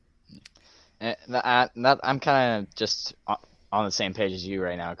 I'm kind of just on the same page as you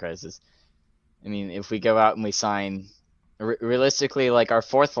right now, Chris. If we go out and we sign, realistically, like, our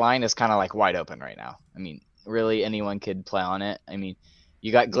fourth line is kind of like wide open right now. Really anyone could play on it.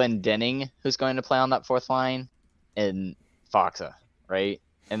 You got Glenn Denning who's going to play on that fourth line, and Foxa, right?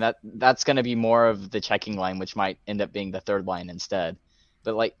 And that's going to be more of the checking line, which might end up being the third line instead.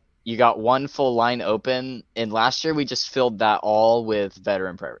 But like, you got one full line open, and last year we just filled that all with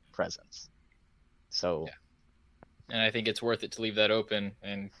veteran presence. So, yeah. And I think it's worth it to leave that open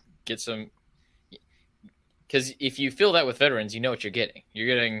and get some. Because if you fill that with veterans, you know what you're getting. You're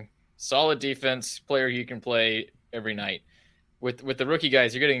getting solid defense player you can play every night. With the rookie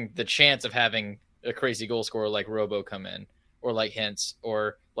guys, you're getting the chance of having a crazy goal scorer like Robo come in, or like Hintz,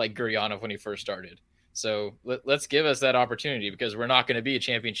 or like Guryanov when he first started. So let's give us that opportunity, because we're not going to be a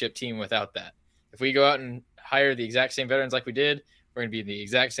championship team without that. If we go out and hire the exact same veterans like we did, we're going to be in the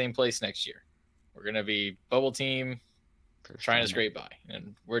exact same place next year. We're going to be bubble team, trying to scrape by,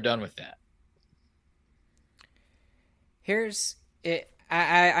 and we're done with that. Here's it.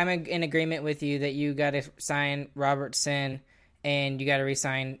 I'm in agreement with you that you got to sign Robertson and you got to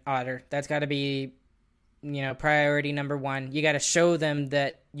re-sign Otter. That's got to be, priority number one. You got to show them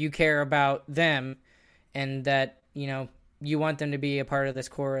that you care about them and that, you want them to be a part of this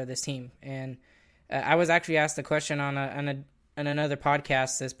core of this team. And I was actually asked the question on another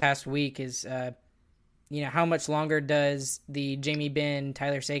podcast this past week is, how much longer does the Jamie Benn,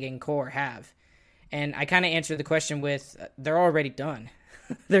 Tyler Seguin core have? And I kind of answered the question with, they're already done.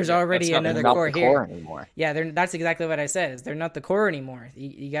 There's already another core here. Core anymore. Yeah, that's exactly what I said. Is they're not the core anymore.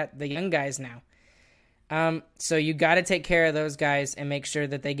 You got the young guys now. So you got to take care of those guys and make sure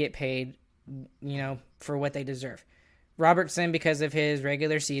that they get paid, for what they deserve. Robertson because of his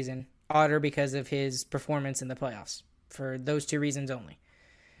regular season, Otter because of his performance in the playoffs. For those two reasons only.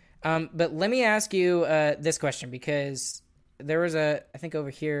 But let me ask you this question, because there was I think over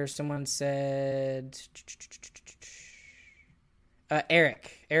here someone said.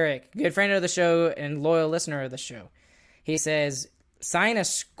 Eric, good friend of the show and loyal listener of the show. He says, sign a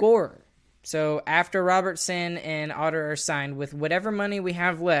scorer. So after Robertson and Otter are signed, with whatever money we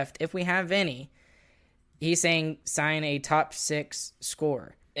have left, if we have any, he's saying sign a top six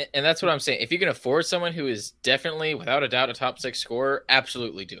scorer. And that's what I'm saying. If you can afford someone who is definitely, without a doubt, a top six scorer,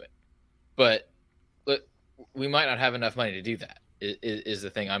 absolutely do it. But we might not have enough money to do that, is the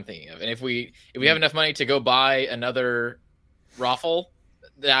thing I'm thinking of. And if we have enough money to go buy another Raffle,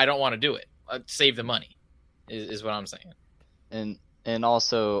 I don't want to do it. I'd save the money, is what I'm saying. And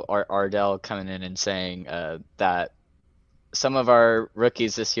also Ardell coming in and saying that some of our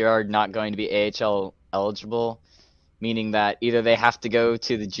rookies this year are not going to be AHL eligible, meaning that either they have to go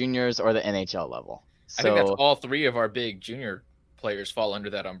to the juniors or the NHL level. I think that's So all three of our big junior players fall under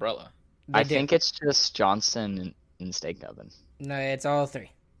that umbrella. I They do. think it's just Johnson and Steak Oven. No, it's all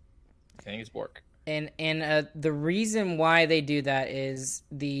three. I think it's Bork. And the reason why they do that is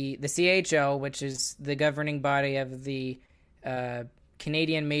the CHL, which is the governing body of the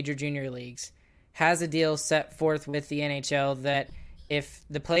Canadian Major Junior Leagues, has a deal set forth with the NHL that if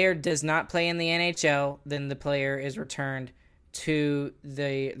the player does not play in the NHL, then the player is returned to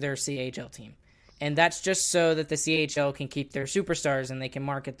their CHL team. And that's just so that the CHL can keep their superstars and they can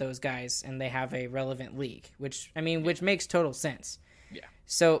market those guys and they have a relevant league, which makes total sense. Yeah.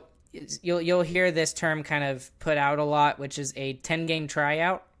 So you'll hear this term kind of put out a lot, which is a 10-game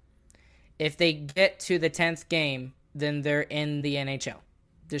tryout. If they get to the 10th game, then they're in the NHL.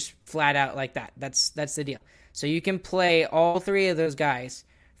 Just flat out like that. That's the deal. So you can play all three of those guys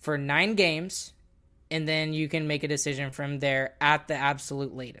for 9 games, and then you can make a decision from there at the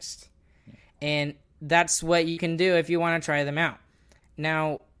absolute latest. And that's what you can do if you want to try them out.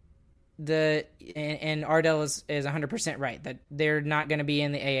 Now, and Ardell is 100% right that they're not going to be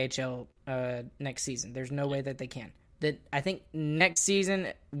in the AHL next season. There's no way that they can. I think next season,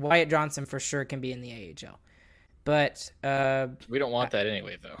 Wyatt Johnson for sure can be in the AHL. But we don't want that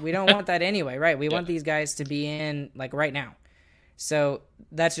anyway, though. We don't want that anyway, right? We want these guys to be in like right now. So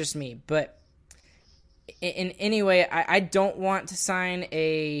that's just me. But in any way, I don't want to sign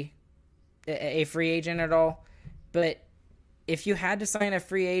a free agent at all. But if you had to sign a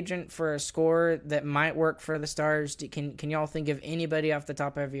free agent for a scorer that might work for the Stars, can y'all think of anybody off the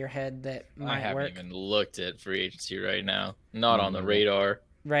top of your head that might I haven't work? even looked at free agency right now. Not on the radar.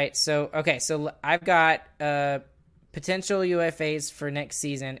 Right. So I've got potential UFAs for next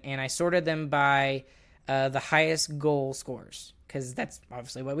season, and I sorted them by the highest goal scorers because that's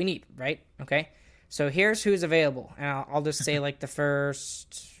obviously what we need, right? Okay. So here's who's available, and I'll just say like the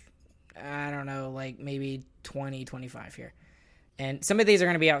first, I don't know, like maybe 20, 25 here. And some of these are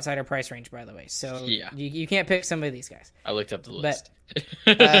going to be outside our price range, by the way. So you can't pick some of these guys. I looked up the list.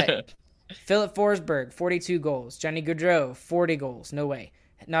 But Philip Forsberg, 42 goals. Johnny Gaudreau, 40 goals. No way.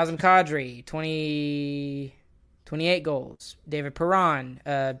 Nazem Kadri, 28 goals. David Perron.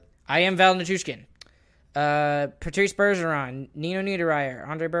 I am Val Nichushkin. Patrice Bergeron. Nino Niederreiter.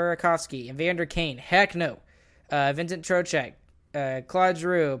 Andre Burakovsky. Evander Kane. Heck no. Vincent Trocheck. Claude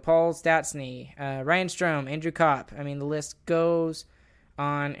Giroux, Paul Stastny, Ryan Strome, Andrew Kopp. I mean, the list goes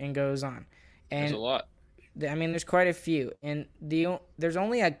on and goes on. And There's a lot. I mean, there's quite a few. And there's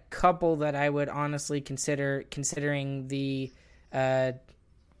only a couple that I would honestly consider, considering the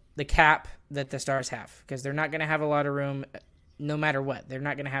cap that the Stars have, because they're not going to have a lot of room no matter what. They're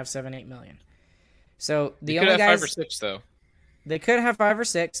not going to have 7-8 million. So the only guys 5 or 6 though. They could have 5 or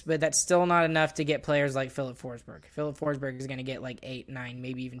 6, but that's still not enough to get players like Philip Forsberg. Philip Forsberg is going to get like 8, 9,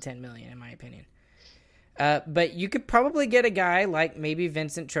 maybe even 10 million, in my opinion. But you could probably get a guy like maybe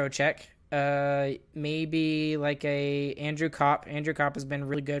Vincent Trocheck, maybe like a Andrew Kopp. Andrew Kopp has been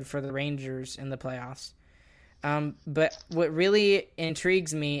really good for the Rangers in the playoffs. But what really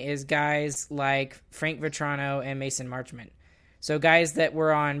intrigues me is guys like Frank Vetrano and Mason Marchment. So guys that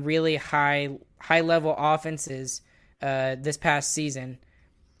were on really high level offenses this past season,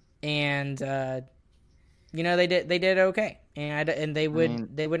 and they did okay, and they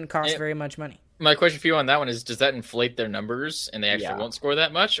wouldn't cost very much money. My question for you on that one is: does that inflate their numbers, and they actually won't score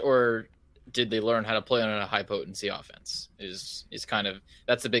that much, or did they learn how to play on a high potency offense? Is kind of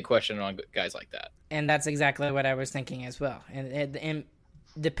that's the big question on guys like that. And that's exactly what I was thinking as well. And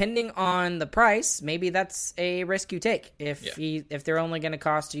depending on the price, maybe that's a risk you take if they're only going to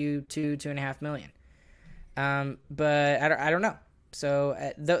cost you $2.5 million. But I don't know.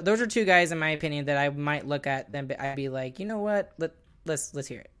 So those are two guys, in my opinion, that I might look at them. I'd be like, you know what? Let's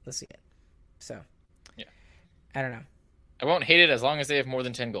hear it. Let's see it. So yeah, I don't know. I won't hate it as long as they have more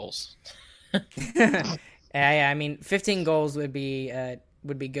than 10 goals. I mean, 15 goals would be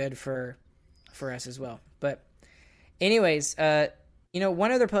good for us as well. But anyways,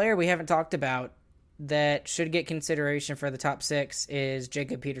 one other player we haven't talked about that should get consideration for the top 6 is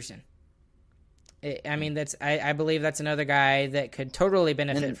Jacob Peterson. I mean, I believe that's another guy that could totally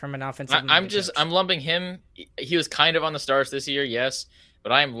benefit from an offensive. I'm lumping him. He was kind of on the Stars this year, yes,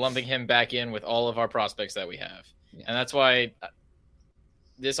 but I am lumping him back in with all of our prospects that we have, and that's why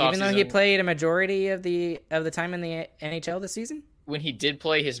this offseason, even though he played a majority of the time in the NHL this season, when he did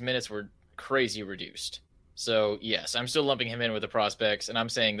play, his minutes were crazy reduced. So yes, I'm still lumping him in with the prospects, and I'm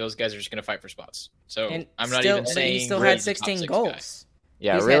saying those guys are just going to fight for spots. So I'm not even saying he still had 16 goals. Guy.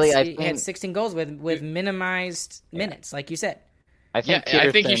 Yeah, he had 16 goals with minimized minutes, like you said. I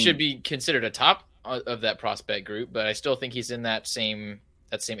think he should be considered a top of that prospect group, but I still think he's in that same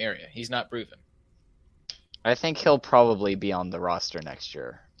area. He's not proven. I think he'll probably be on the roster next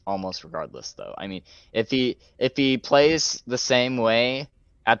year, almost regardless. Though, I mean, if he plays the same way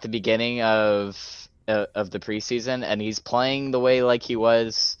at the beginning of the preseason, and he's playing the way like he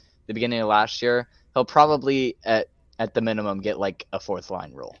was the beginning of last year, he'll probably at the minimum get like a fourth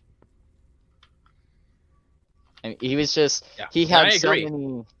line role. And he was just he had I so agree.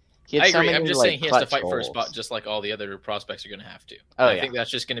 many. I agree. Many, I'm just like, saying he has to fight for a goals. spot just like all the other prospects are going to have to. Oh, I yeah. think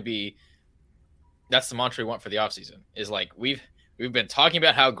that's just going to be that's the mantra we want for the offseason. Is like we've been talking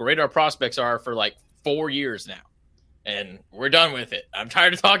about how great our prospects are for like 4 years now. And we're done with it. I'm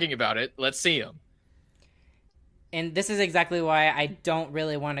tired of talking about it. Let's see them. And this is exactly why I don't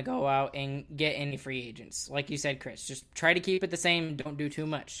really want to go out and get any free agents. Like you said, Chris, just try to keep it the same and don't do too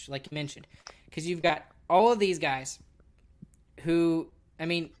much, like you mentioned. Because you've got all of these guys who, I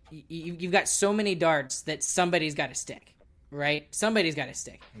mean, you've got so many darts that somebody's got to stick, right? Somebody's got to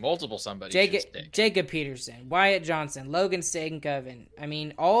stick. Multiple somebody. should stick. Jacob Peterson, Wyatt Johnson, Logan Stankoven. I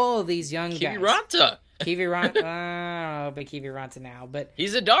mean, all of these young guys. Kiviranta. Kiviranta. I don't know about Kiviranta now, but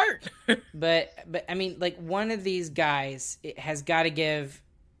He's a dart. but I mean, like, one of these guys has got to give,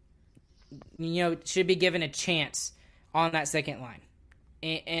 should be given a chance on that second line.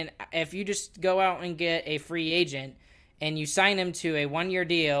 And if you just go out and get a free agent and you sign him to a 1-year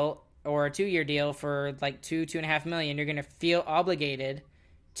deal or a 2-year deal for like $2.5 million, you're going to feel obligated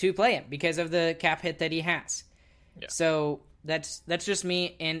to play him because of the cap hit that he has. Yeah. So that's just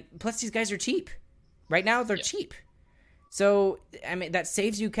me. And plus, these guys are cheap. Right now, they're cheap. So, I mean, that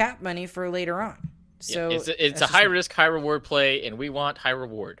saves you cap money for later on. So it's a high risk, high reward play, and we want high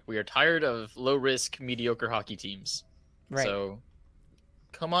reward. We are tired of low risk, mediocre hockey teams. Right. So,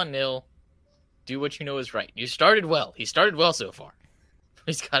 come on, Nil. Do what you know is right. You started well. He started well so far.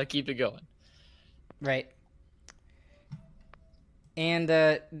 He's got to keep it going. Right. And,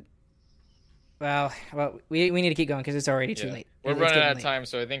 well, we need to keep going because it's already too late. We're It's running getting out of late. time,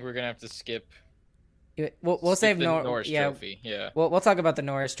 so I think we're going to have to skip. We'll save the Norris Trophy. Yeah. We'll talk about the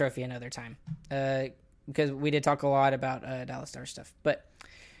Norris Trophy another time, because we did talk a lot about Dallas Stars stuff. But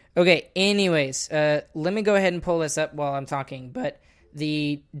okay, anyways, let me go ahead and pull this up while I'm talking. But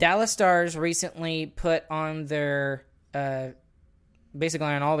the Dallas Stars recently put on their basically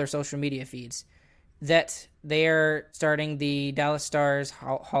on all their social media feeds that they are starting the Dallas Stars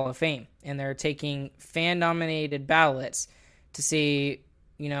Hall of Fame, and they're taking fan-nominated ballots to see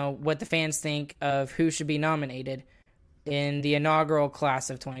what the fans think of who should be nominated in the inaugural class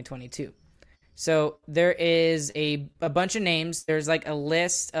of 2022. So there is a bunch of names. There's like a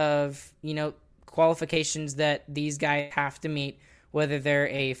list of, qualifications that these guys have to meet, whether they're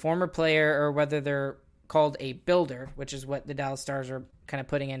a former player or whether they're called a builder, which is what the Dallas Stars are kind of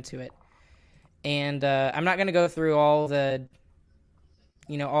putting into it. And I'm not going to go through all the,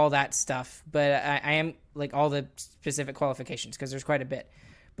 all that stuff, but I am like all the specific qualifications because there's quite a bit.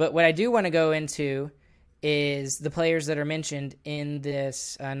 But what I do want to go into is the players that are mentioned in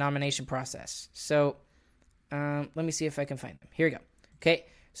this nomination process. So let me see if I can find them. Here we go. Okay,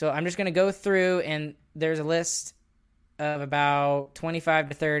 so I'm just going to go through, and there's a list of about 25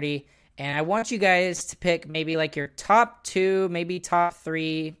 to 30, and I want you guys to pick maybe like your top 2, maybe top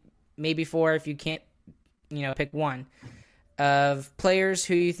 3, maybe 4 if you can't, pick one, of players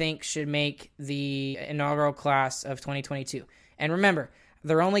who you think should make the inaugural class of 2022. And remember,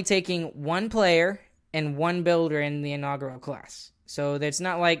 they're only taking one player and one builder in the inaugural class. So it's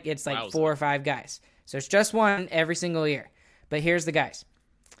not like it's like Wowza. 4 or 5 guys. So it's just one every single year. But here's the guys.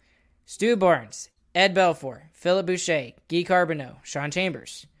 Stu Barnes, Ed Belfour, Philip Boucher, Guy Carbonneau, Sean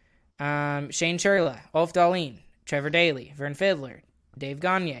Chambers, Shane Churla, Ulf Dahlin, Trevor Daley, Vern Fiddler, Dave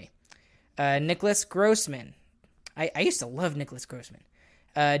Gagne, Nicholas Grossman. I used to love Nicholas Grossman.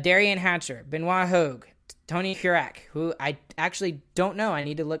 Darian Hatcher, Benoit Hogue, Tony Kurak, who I actually don't know. I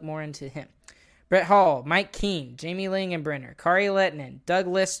need to look more into him. Brett Hall, Mike Keane, Jamie Lingenbrenner, Kari Lettinen, Doug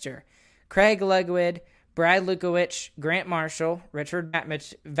Lister, Craig Legwood, Brad Lukowicz, Grant Marshall, Richard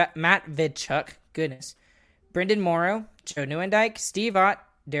Matvichuk, goodness, Brendan Morrow, Joe Neuendijk, Steve Ott,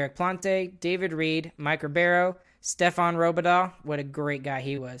 Derek Plante, David Reed, Mike Ribeiro, Stefan Robidaw, what a great guy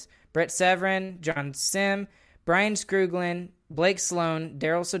he was, Brett Severin, John Sim, Brian Scruglin, Blake Sloan,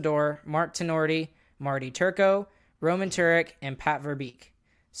 Daryl Sador, Mark Tenorti, Marty Turco, Roman Turek, and Pat Verbeek.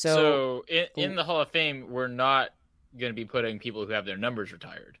 So in the Hall of Fame, we're not going to be putting people who have their numbers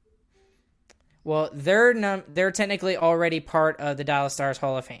retired. Well, they're technically already part of the Dallas Stars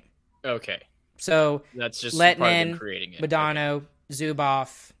Hall of Fame. Okay. So That's just part of them Lettinen, creating it. Modano,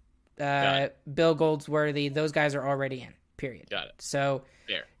 Zuboff, Got it. Bill Goldsworthy, those guys are already in. Period. Got it. So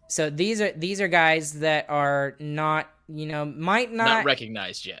Fair. these are guys that are not might not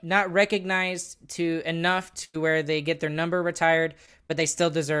recognized yet. Not recognized to enough to where they get their number retired, but they still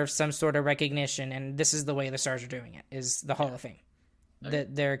deserve some sort of recognition. And this is the way the Stars are doing it, is the Hall of Fame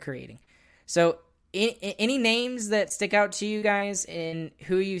that they're creating. So any names that stick out to you guys and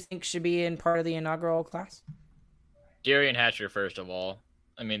who you think should be in part of the inaugural class? Derian Hatcher, first of all.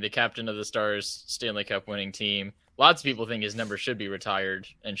 I mean, the captain of the Stars Stanley Cup winning team. Lots of people think his number should be retired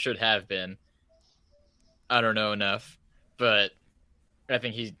and should have been. I don't know enough, but I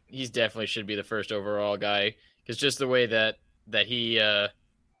think he's definitely should be the first overall guy, because just the way that he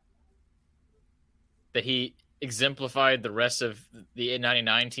exemplified the rest of the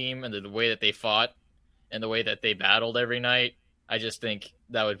 99 team and the way that they fought and the way that they battled every night, I just think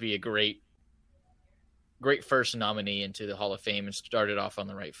that would be a great first nominee into the Hall of Fame and started off on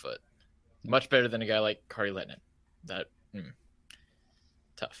the right foot. Much better than a guy like Kari Lehtonen.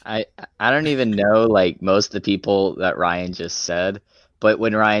 Tough. I don't even know like most of the people that Ryan just said, but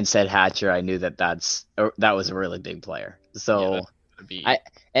when Ryan said Hatcher, I knew that was a really big player. So yeah,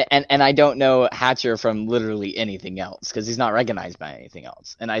 I don't know Hatcher from literally anything else because he's not recognized by anything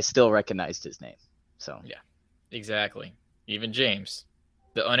else, and I still recognized his name. So yeah, exactly. Even James,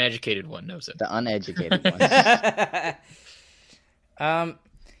 the uneducated one, knows it. The uneducated one.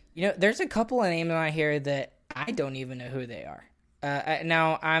 There's a couple of names on here that I don't even know who they are.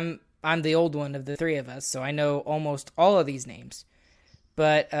 Now I'm the old one of the three of us, so I know almost all of these names.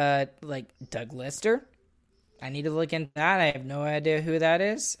 But like Doug Lister, I need to look into that. I have no idea who that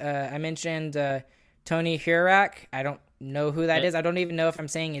is. I mentioned Tony Hurak. I don't know who that is. I don't even know if I'm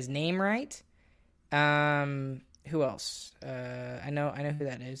saying his name right. Who else? I know who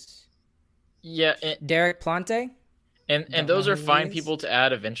that is. Yeah, Derek Plante. And those are fine people to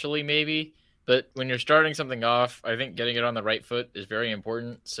add eventually, maybe. But when you're starting something off, I think getting it on the right foot is very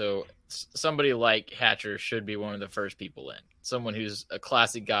important. So somebody like Hatcher should be one of the first people in. Someone who's a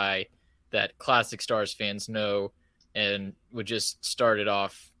classic guy that classic Stars fans know and would just start it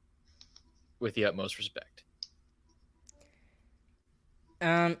off with the utmost respect.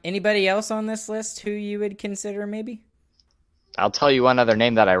 Anybody else on this list who you would consider maybe? I'll tell you one other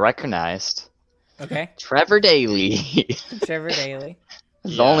name that I recognized. Okay. Trevor Daley. Trevor Daley.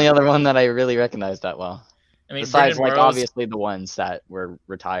 The only other one that I really recognized that well. I mean, besides, like, obviously the ones that were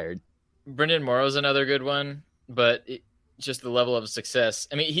retired. Brendan Morrow's another good one, but just the level of success.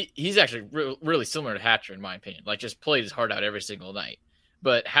 I mean, he's actually really similar to Hatcher, in my opinion. Like, just played his heart out every single night.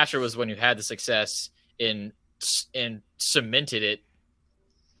 But Hatcher was one who had the success and cemented it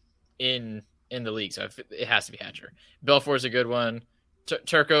in the league. So it has to be Hatcher. Belfour's a good one.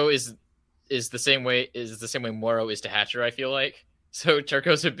 Turco is the same way Morrow is to Hatcher, I feel like. So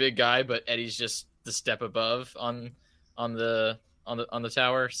Turco's a big guy, but Eddie's just the step above on the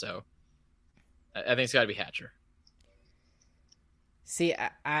tower. So I think it's got to be Hatcher. See,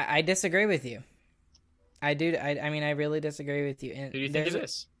 I disagree with you. I do. I mean, I really disagree with you. And who do you think it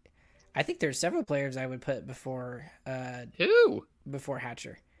is? I think there's several players I would put before. Who? Before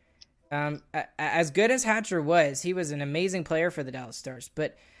Hatcher. As good as Hatcher was, he was an amazing player for the Dallas Stars.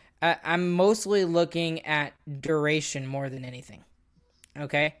 But I'm mostly looking at duration more than anything.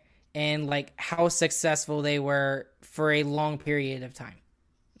 Okay? And like how successful they were for a long period of time.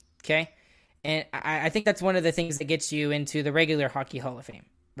 Okay? And I think that's one of the things that gets you into the regular Hockey Hall of Fame,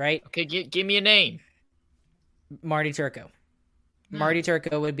 right? Okay, give me a name. Marty Turco. Marty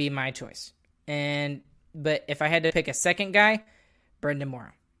Turco would be my choice. But if I had to pick a second guy, Brendan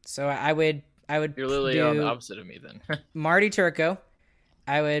Morrow. So I would You're literally on the opposite of me then. Marty Turco.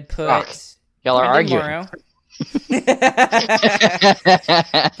 I would put y'all are Brendan arguing. Morrow.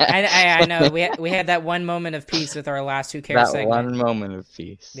 I know we had that one moment of peace with our last Who Cares segment. One moment of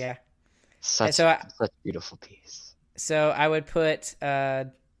peace. Yeah. Such beautiful peace. So I would put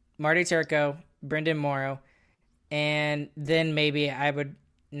Marty Turco, Brendan Morrow, and then maybe I would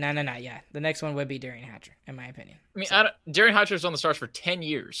yeah. The next one would be Derian Hatcher, in my opinion. I mean, Derian Hatcher was on the Stars for 10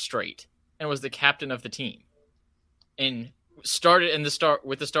 years straight and was the captain of the team, and started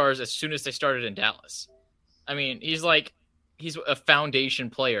with the Stars as soon as they started in Dallas. I mean, he's a foundation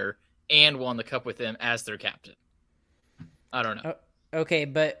player and won the cup with them as their captain. I don't know. Okay,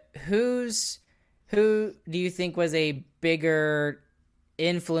 but who do you think was a bigger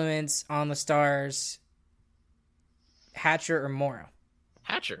influence on the Stars, Hatcher or Morrow?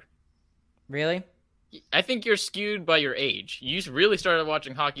 Hatcher. Really? I think you're skewed by your age. You really started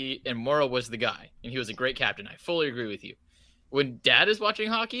watching hockey, and Morrow was the guy, and he was a great captain. I fully agree with you. When Dad is watching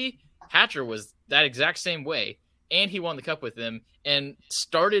hockey, Hatcher was that exact same way, and he won the cup with them and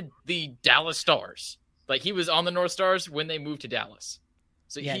started the Dallas Stars. Like, he was on the North Stars when they moved to Dallas.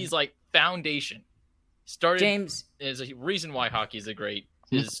 So yeah. He's like foundation. started. James, is a reason why hockey is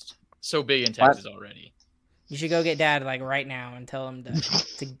so big in Texas already. you should go get Dad like right now and tell him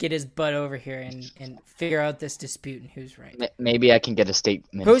to get his butt over here and figure out this dispute and who's right. Maybe I can get a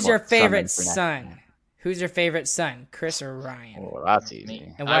statement. Who's your from him favorite for next son? time. Who's your favorite son, Chris or Ryan? Oh, that's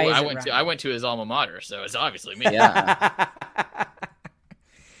easy. And why is I it went Ryan? I went to his alma mater, so it's obviously me. Yeah.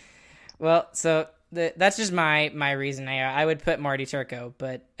 Well, so that's just my reason. I would put Marty Turco,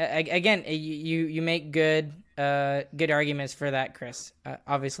 but again, you make good arguments for that, Chris.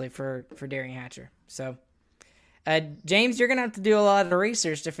 Obviously for Darian Hatcher. So, James, you're gonna have to do a lot of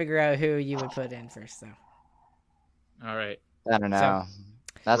research to figure out who you would put in first, though. All right. I don't know.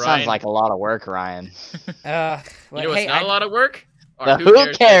 That Ryan. sounds like a lot of work, Ryan. Well, You know what's hey, not a lot of work? The Our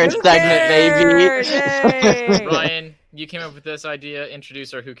Who Cares Who segment, cares? baby. Yay! Ryan, you came up with this idea.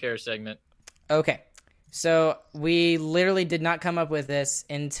 Introduce our Who Cares segment. Okay, so we literally did not come up with this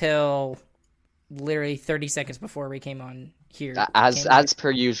until literally 30 seconds before we came on here. As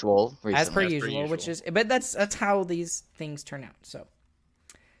per usual. As per recently. usual, which is, but that's how these things turn out.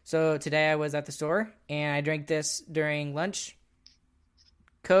 So today I was at the store and I drank this during lunch.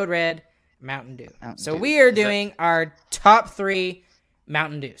 Code Red Mountain Dew. So we are doing our top 3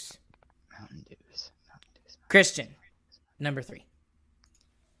 Mountain Dews. Mountain Dews. Christian, number 3.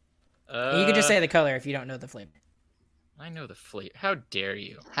 You can just say the color if you don't know the flavor. I know the flavor. How dare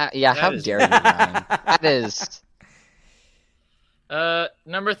you? How That is- dare you, Ryan? That is...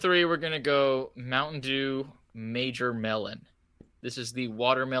 Number 3, we're gonna go Mountain Dew Major Melon. This is the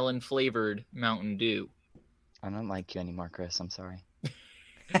watermelon flavored Mountain Dew. I don't like you anymore, Chris. I'm sorry.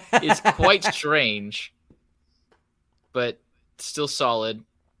 It's quite strange, but still solid.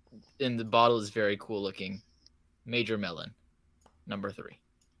 And the bottle is very cool looking. Major Melon, number 3.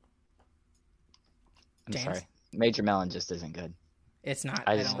 I'm James? sorry. Major Melon just isn't good. It's not.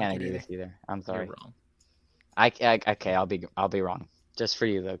 I don't just like can't it agree either. with either. I'm sorry. You're wrong. Okay, I'll be wrong. Just for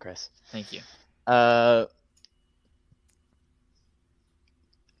you though, Chris. Thank you.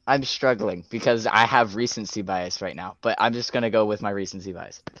 I'm struggling because I have recency bias right now, but I'm just gonna go with my recency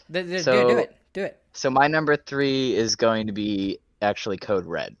bias. Do it. So my number 3 is going to be actually Code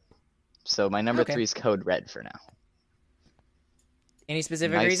Red. So my number Okay. 3 is Code Red for now. Any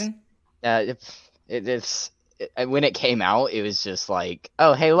specific Nice. reason? When it came out, it was just like,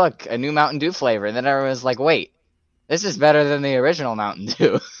 oh, hey, look, a new Mountain Dew flavor. And then everyone was like, wait, this is better than the original Mountain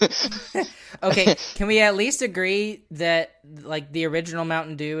Dew. Okay, can we at least agree that like the original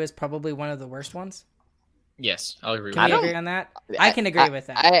Mountain Dew is probably one of the worst ones? Yes, I'll agree with Can we you. agree on that? I can agree with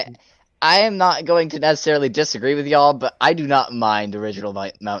that. I am not going to necessarily disagree with y'all, but I do not mind original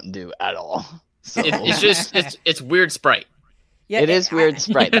Mountain Dew at all. So, It's just it's weird Sprite. Yeah, it is weird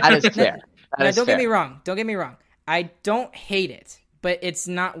Sprite. That is fair. That Now, is don't fair. get me wrong. Don't get me wrong. I don't hate it, but it's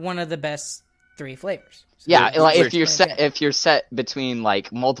not one of the best 3 flavors. So Yeah, like weird if you're set between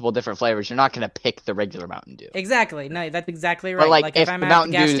like multiple different flavors, you're not gonna pick the regular Mountain Dew. exactly. No, that's exactly right. But like, if I'm the at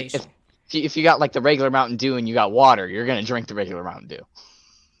Mountain the gas Dew, station. if you got like the regular Mountain Dew and you got water, you're gonna drink the regular Mountain Dew.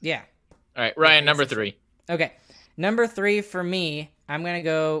 Yeah. All right, Ryan, number 3. Okay. Number 3 for me, I'm gonna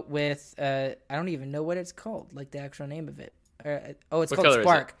go with I don't even know what it's called, like the actual name of it. It's What called color is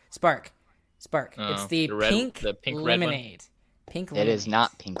it? Spark. Oh, It's the the red- pink the pink red one? lemonade. Pink It lemonade. is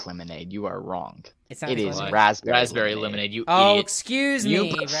not pink lemonade. You are wrong. It's not It pink is lemonade. raspberry lemonade. You Oh, idiot. excuse You me.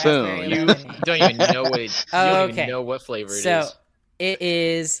 buffoon. Raspberry You lemonade. don't even know what it. You don't Okay. even know what flavor it is. So it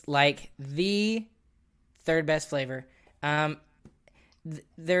is like the 3rd best flavor.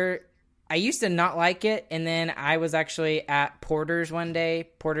 I used to not like it, and then I was actually at Porter's one day.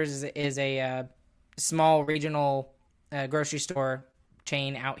 Porter's is a small regional grocery store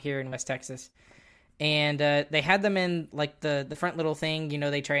chain out here in West Texas, and they had them in like the front little thing. You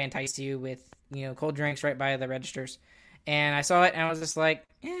know, they try and entice you with cold drinks right by the registers. And I saw it, and I was just like,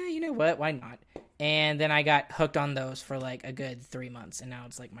 yeah, you know what? Why not? And then I got hooked on those for like a good 3 months, and now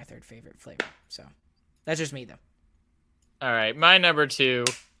it's like my 3rd favorite flavor. So that's just me, though. All right, my number 2.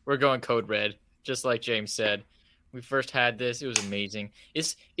 We're going Code Red, just like James said. We first had this; it was amazing.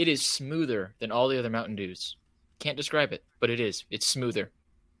 It is smoother than all the other Mountain Dews. Can't describe it, but it is. It's smoother.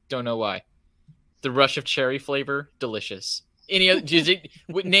 Don't know why. The rush of cherry flavor, delicious. Any other?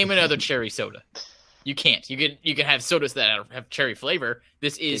 Name another cherry soda. You can't. You can have sodas that have cherry flavor.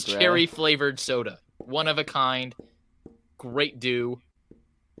 This is Big Red. cherry flavored soda, one of a kind. Great Dew.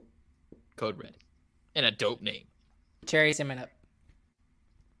 Code Red, and a dope name. Cherry 7-Up.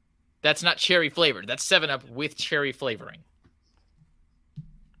 That's not cherry flavored. That's 7-Up with cherry flavoring.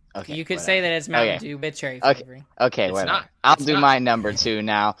 Okay, You could whatever. say that it's Mountain Okay. Dew with cherry Okay. flavoring. Okay, It's whatever. not. I'll It's do not. my number 2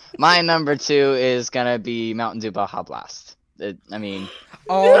 now. My number 2 is gonna be Mountain Dew Baja Blast. I mean,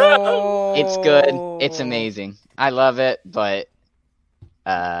 Oh, it's good. It's amazing. I love it, but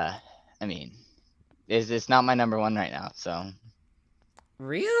I mean, it's not my number one right now. So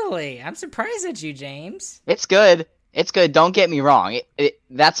Really? I'm surprised at you, James. it's good. It's good. Don't get me wrong.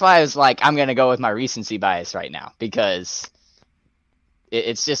 That's why I was like, I'm gonna go with my recency bias right now because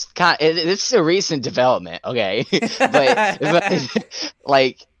it's just it's a recent development, okay? but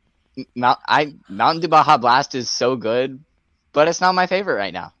like Mountain Dew Baja Blast is so good, but it's not my favorite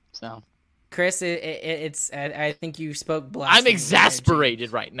right now. So Chris, it's. I think you spoke blasphemy. I'm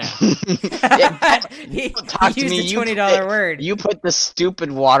exasperated right now. He Talk to used me. a $20 word. You put the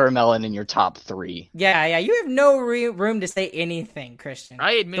stupid watermelon in your top 3. Yeah. You have no room to say anything, Christian.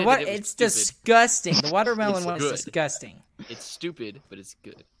 I admit it's stupid. disgusting. The watermelon It's one is good. disgusting. It's stupid, but it's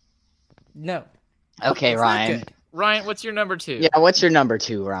good. No. Okay, It's not Ryan. good. Ryan, what's your number 2? Yeah, what's your number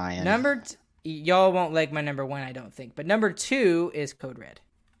 2, Ryan? Y'all won't like my number 1, I don't think. But number 2 is Code Red.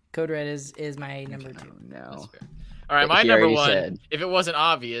 Code Red is my number 2. No. That's fair. All right, my He number already 1, said. if it wasn't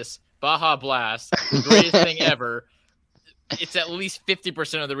obvious, Baja Blast, the greatest thing ever. It's at least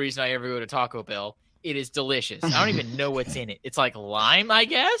 50% of the reason I ever go to Taco Bell. It is delicious. I don't even know what's in it. It's like lime, I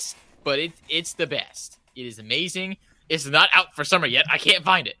guess, but it's the best. It is amazing. It's not out for summer yet. I can't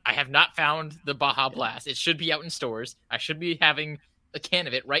find it. I have not found the Baja Blast. It should be out in stores. I should be having a can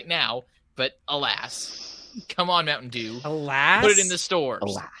of it right now, but alas. Come on, Mountain Dew. Alas. Put it in the stores.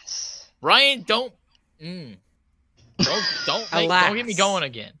 Alas. Ryan, don't get me going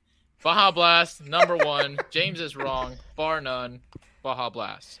again. Baja Blast, number 1. James is wrong, bar none. Baja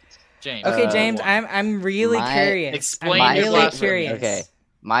Blast. James. Okay, James, one. I'm really curious. Explain I'm your really last one. curious. Okay.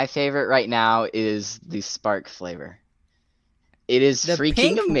 My favorite right now is the Spark flavor. It is The freaking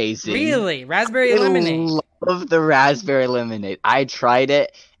pink- amazing. Really? Raspberry lemonade. I love the raspberry lemonade. I tried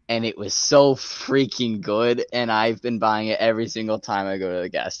it and it was so freaking good, and I've been buying it every single time I go to the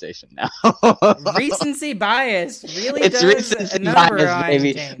gas station now. Recency bias really It's does recency a number bias, on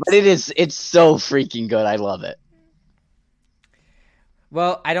baby. James. But it's so freaking good. I love it.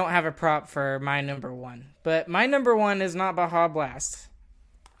 Well, I don't have a prop for my number 1, but my number 1 is not Baja Blast.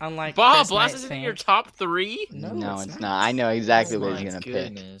 Unlike Baja Chris Blast might isn't in think. your top 3? No, it's not. I know exactly what you're gonna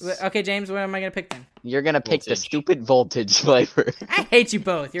pick. Okay, James, what am I gonna pick then? You're gonna pick the Voltage. stupid voltage flavor. I hate you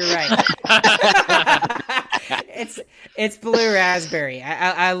both. You're right. it's blue raspberry.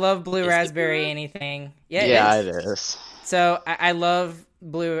 I love blue Is it raspberry. blue? Anything? Yeah, Yeah, it it is. is. So I love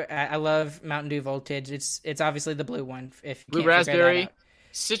blue. I love Mountain Dew Voltage. It's obviously the blue one. If you Blue can't figure that raspberry, out.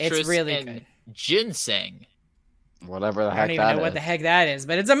 citrus, It's really and good. ginseng. Whatever the I heck don't even that know what is. the heck that is,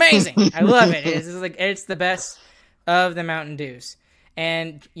 but it's amazing. I love it. It's the best of the Mountain Dews.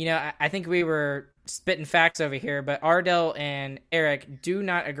 And I think we were spitting facts over here, but Ardell and Eric do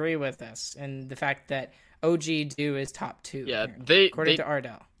not agree with us and the fact that OG Dew is top 2. Yeah, apparently, according to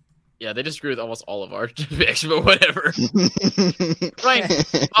Ardell. Yeah, they disagree with almost all of our picks, but whatever. Ryan,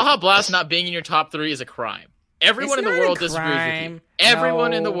 Baja Blast not being in your top 3 is a crime. Everyone It's in the not a world disagrees with you. crime.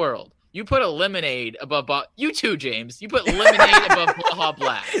 Everyone in the No. world. You put a lemonade above you too, James. You put lemonade above Baja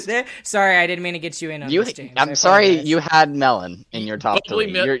Blast. Sorry, I didn't mean to get you in on You, this, James. I I'm sorry apologize. you had melon in your top Bubbly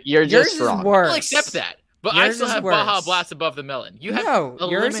 3. mil- You're Yours just is wrong. worse. I'll accept that. But I Yours still is have worse. Baja Blast above the melon. You have No, a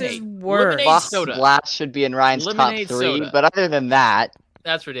yours lemonade. is worse. Lemonade Baja soda. Blast should be in Ryan's Lemonade top 3, soda. but other than that,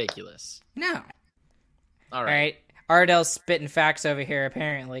 That's ridiculous. No. All All right. right. Ardell's spitting facts over here,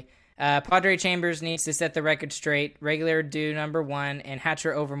 apparently. Padre Chambers needs to set the record straight. Regular Dew number 1 and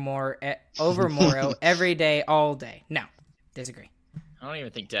Hatcher over Moro every day, all day. No. Disagree. I don't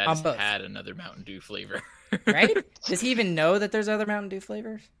even think Dad On has both. had another Mountain Dew flavor. Right? Does he even know that there's other Mountain Dew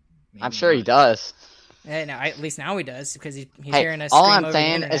flavors? I'm Maybe sure he not. does. No, at least now he does because he's Hey, hearing us all scream I'm over saying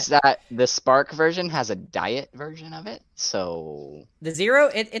the internet. is that the Spark version has a diet version of it, so The Zero,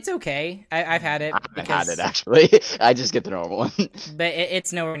 it's okay. I've had it. I haven't because, had it actually. I just get the normal one. But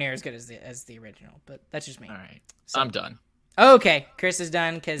it's nowhere near as good as the original. But that's just me. All right. I'm done. Okay, Chris is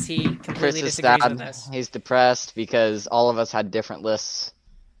done because he Chris completely is disagrees sad. with us. He's depressed because all of us had different lists.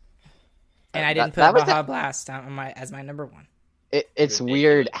 And I didn't that put was Baja Blast as my number 1. It's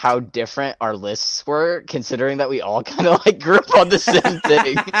weird how different our lists were, considering that we all kind of like grew up on the same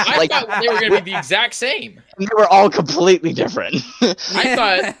thing. I Like thought they were going to be the exact same. they were all completely different.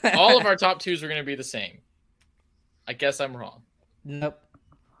 I thought all of our top 2s were going to be the same. I guess I'm wrong. Nope.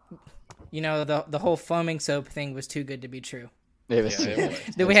 The whole foaming soap thing was too good to be true. It was- Yeah, it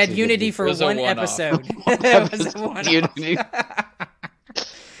was. That we had too good to Unity be for It was a one one-off. episode. It was a one-off. Unity.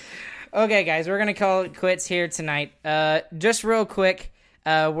 Okay, guys, we're gonna call it quits here tonight. Just real quick,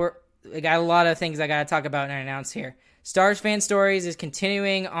 we got a lot of things I gotta talk about and announce here. Stars Fan Stories is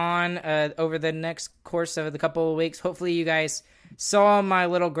continuing on over the next course of the couple of weeks. Hopefully you guys saw my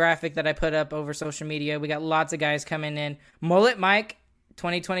little graphic that I put up over social media. We got lots of guys coming in. Mullet Mike,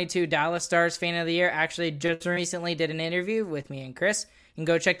 2022 Dallas Stars Fan of the Year, actually just recently did an interview with me and Chris. You can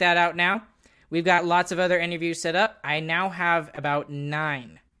go check that out now. We've got lots of other interviews set up. I now have about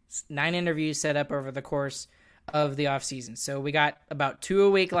nine interviews set up over the course of the offseason. So we got about 2 a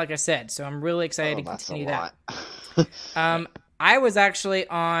week, like I said. So I'm really excited to continue that. I was actually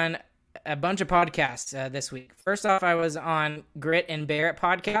on a bunch of podcasts this week. First off, I was on Grit and Barrett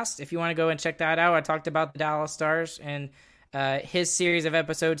podcast. If you want to go and check that out, I talked about the Dallas Stars and his series of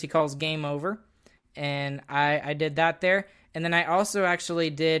episodes he calls Game Over. And I did that there. And then I also actually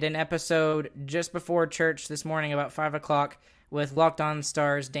did an episode just before church this morning about 5 o'clock with Locked On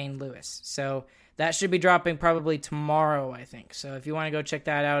Stars Dane Lewis. So that should be dropping probably tomorrow, I think. So if you want to go check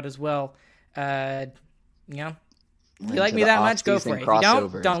that out as well, if you like me that much, go for it. If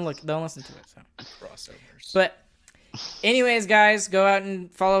you don't listen to it. So. Crossovers. But anyways, guys, go out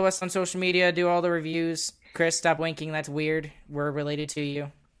and follow us on social media. Do all the reviews. Chris, stop winking. That's weird. We're related to you.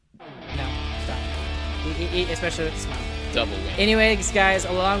 No, stop. Especially with the smile. Double wink. Anyways, guys,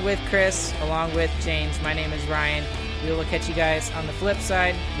 along with Chris, along with James, my name is Ryan. We will catch you guys on the flip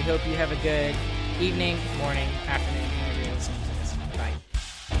side. We hope you have a good evening, morning, afternoon.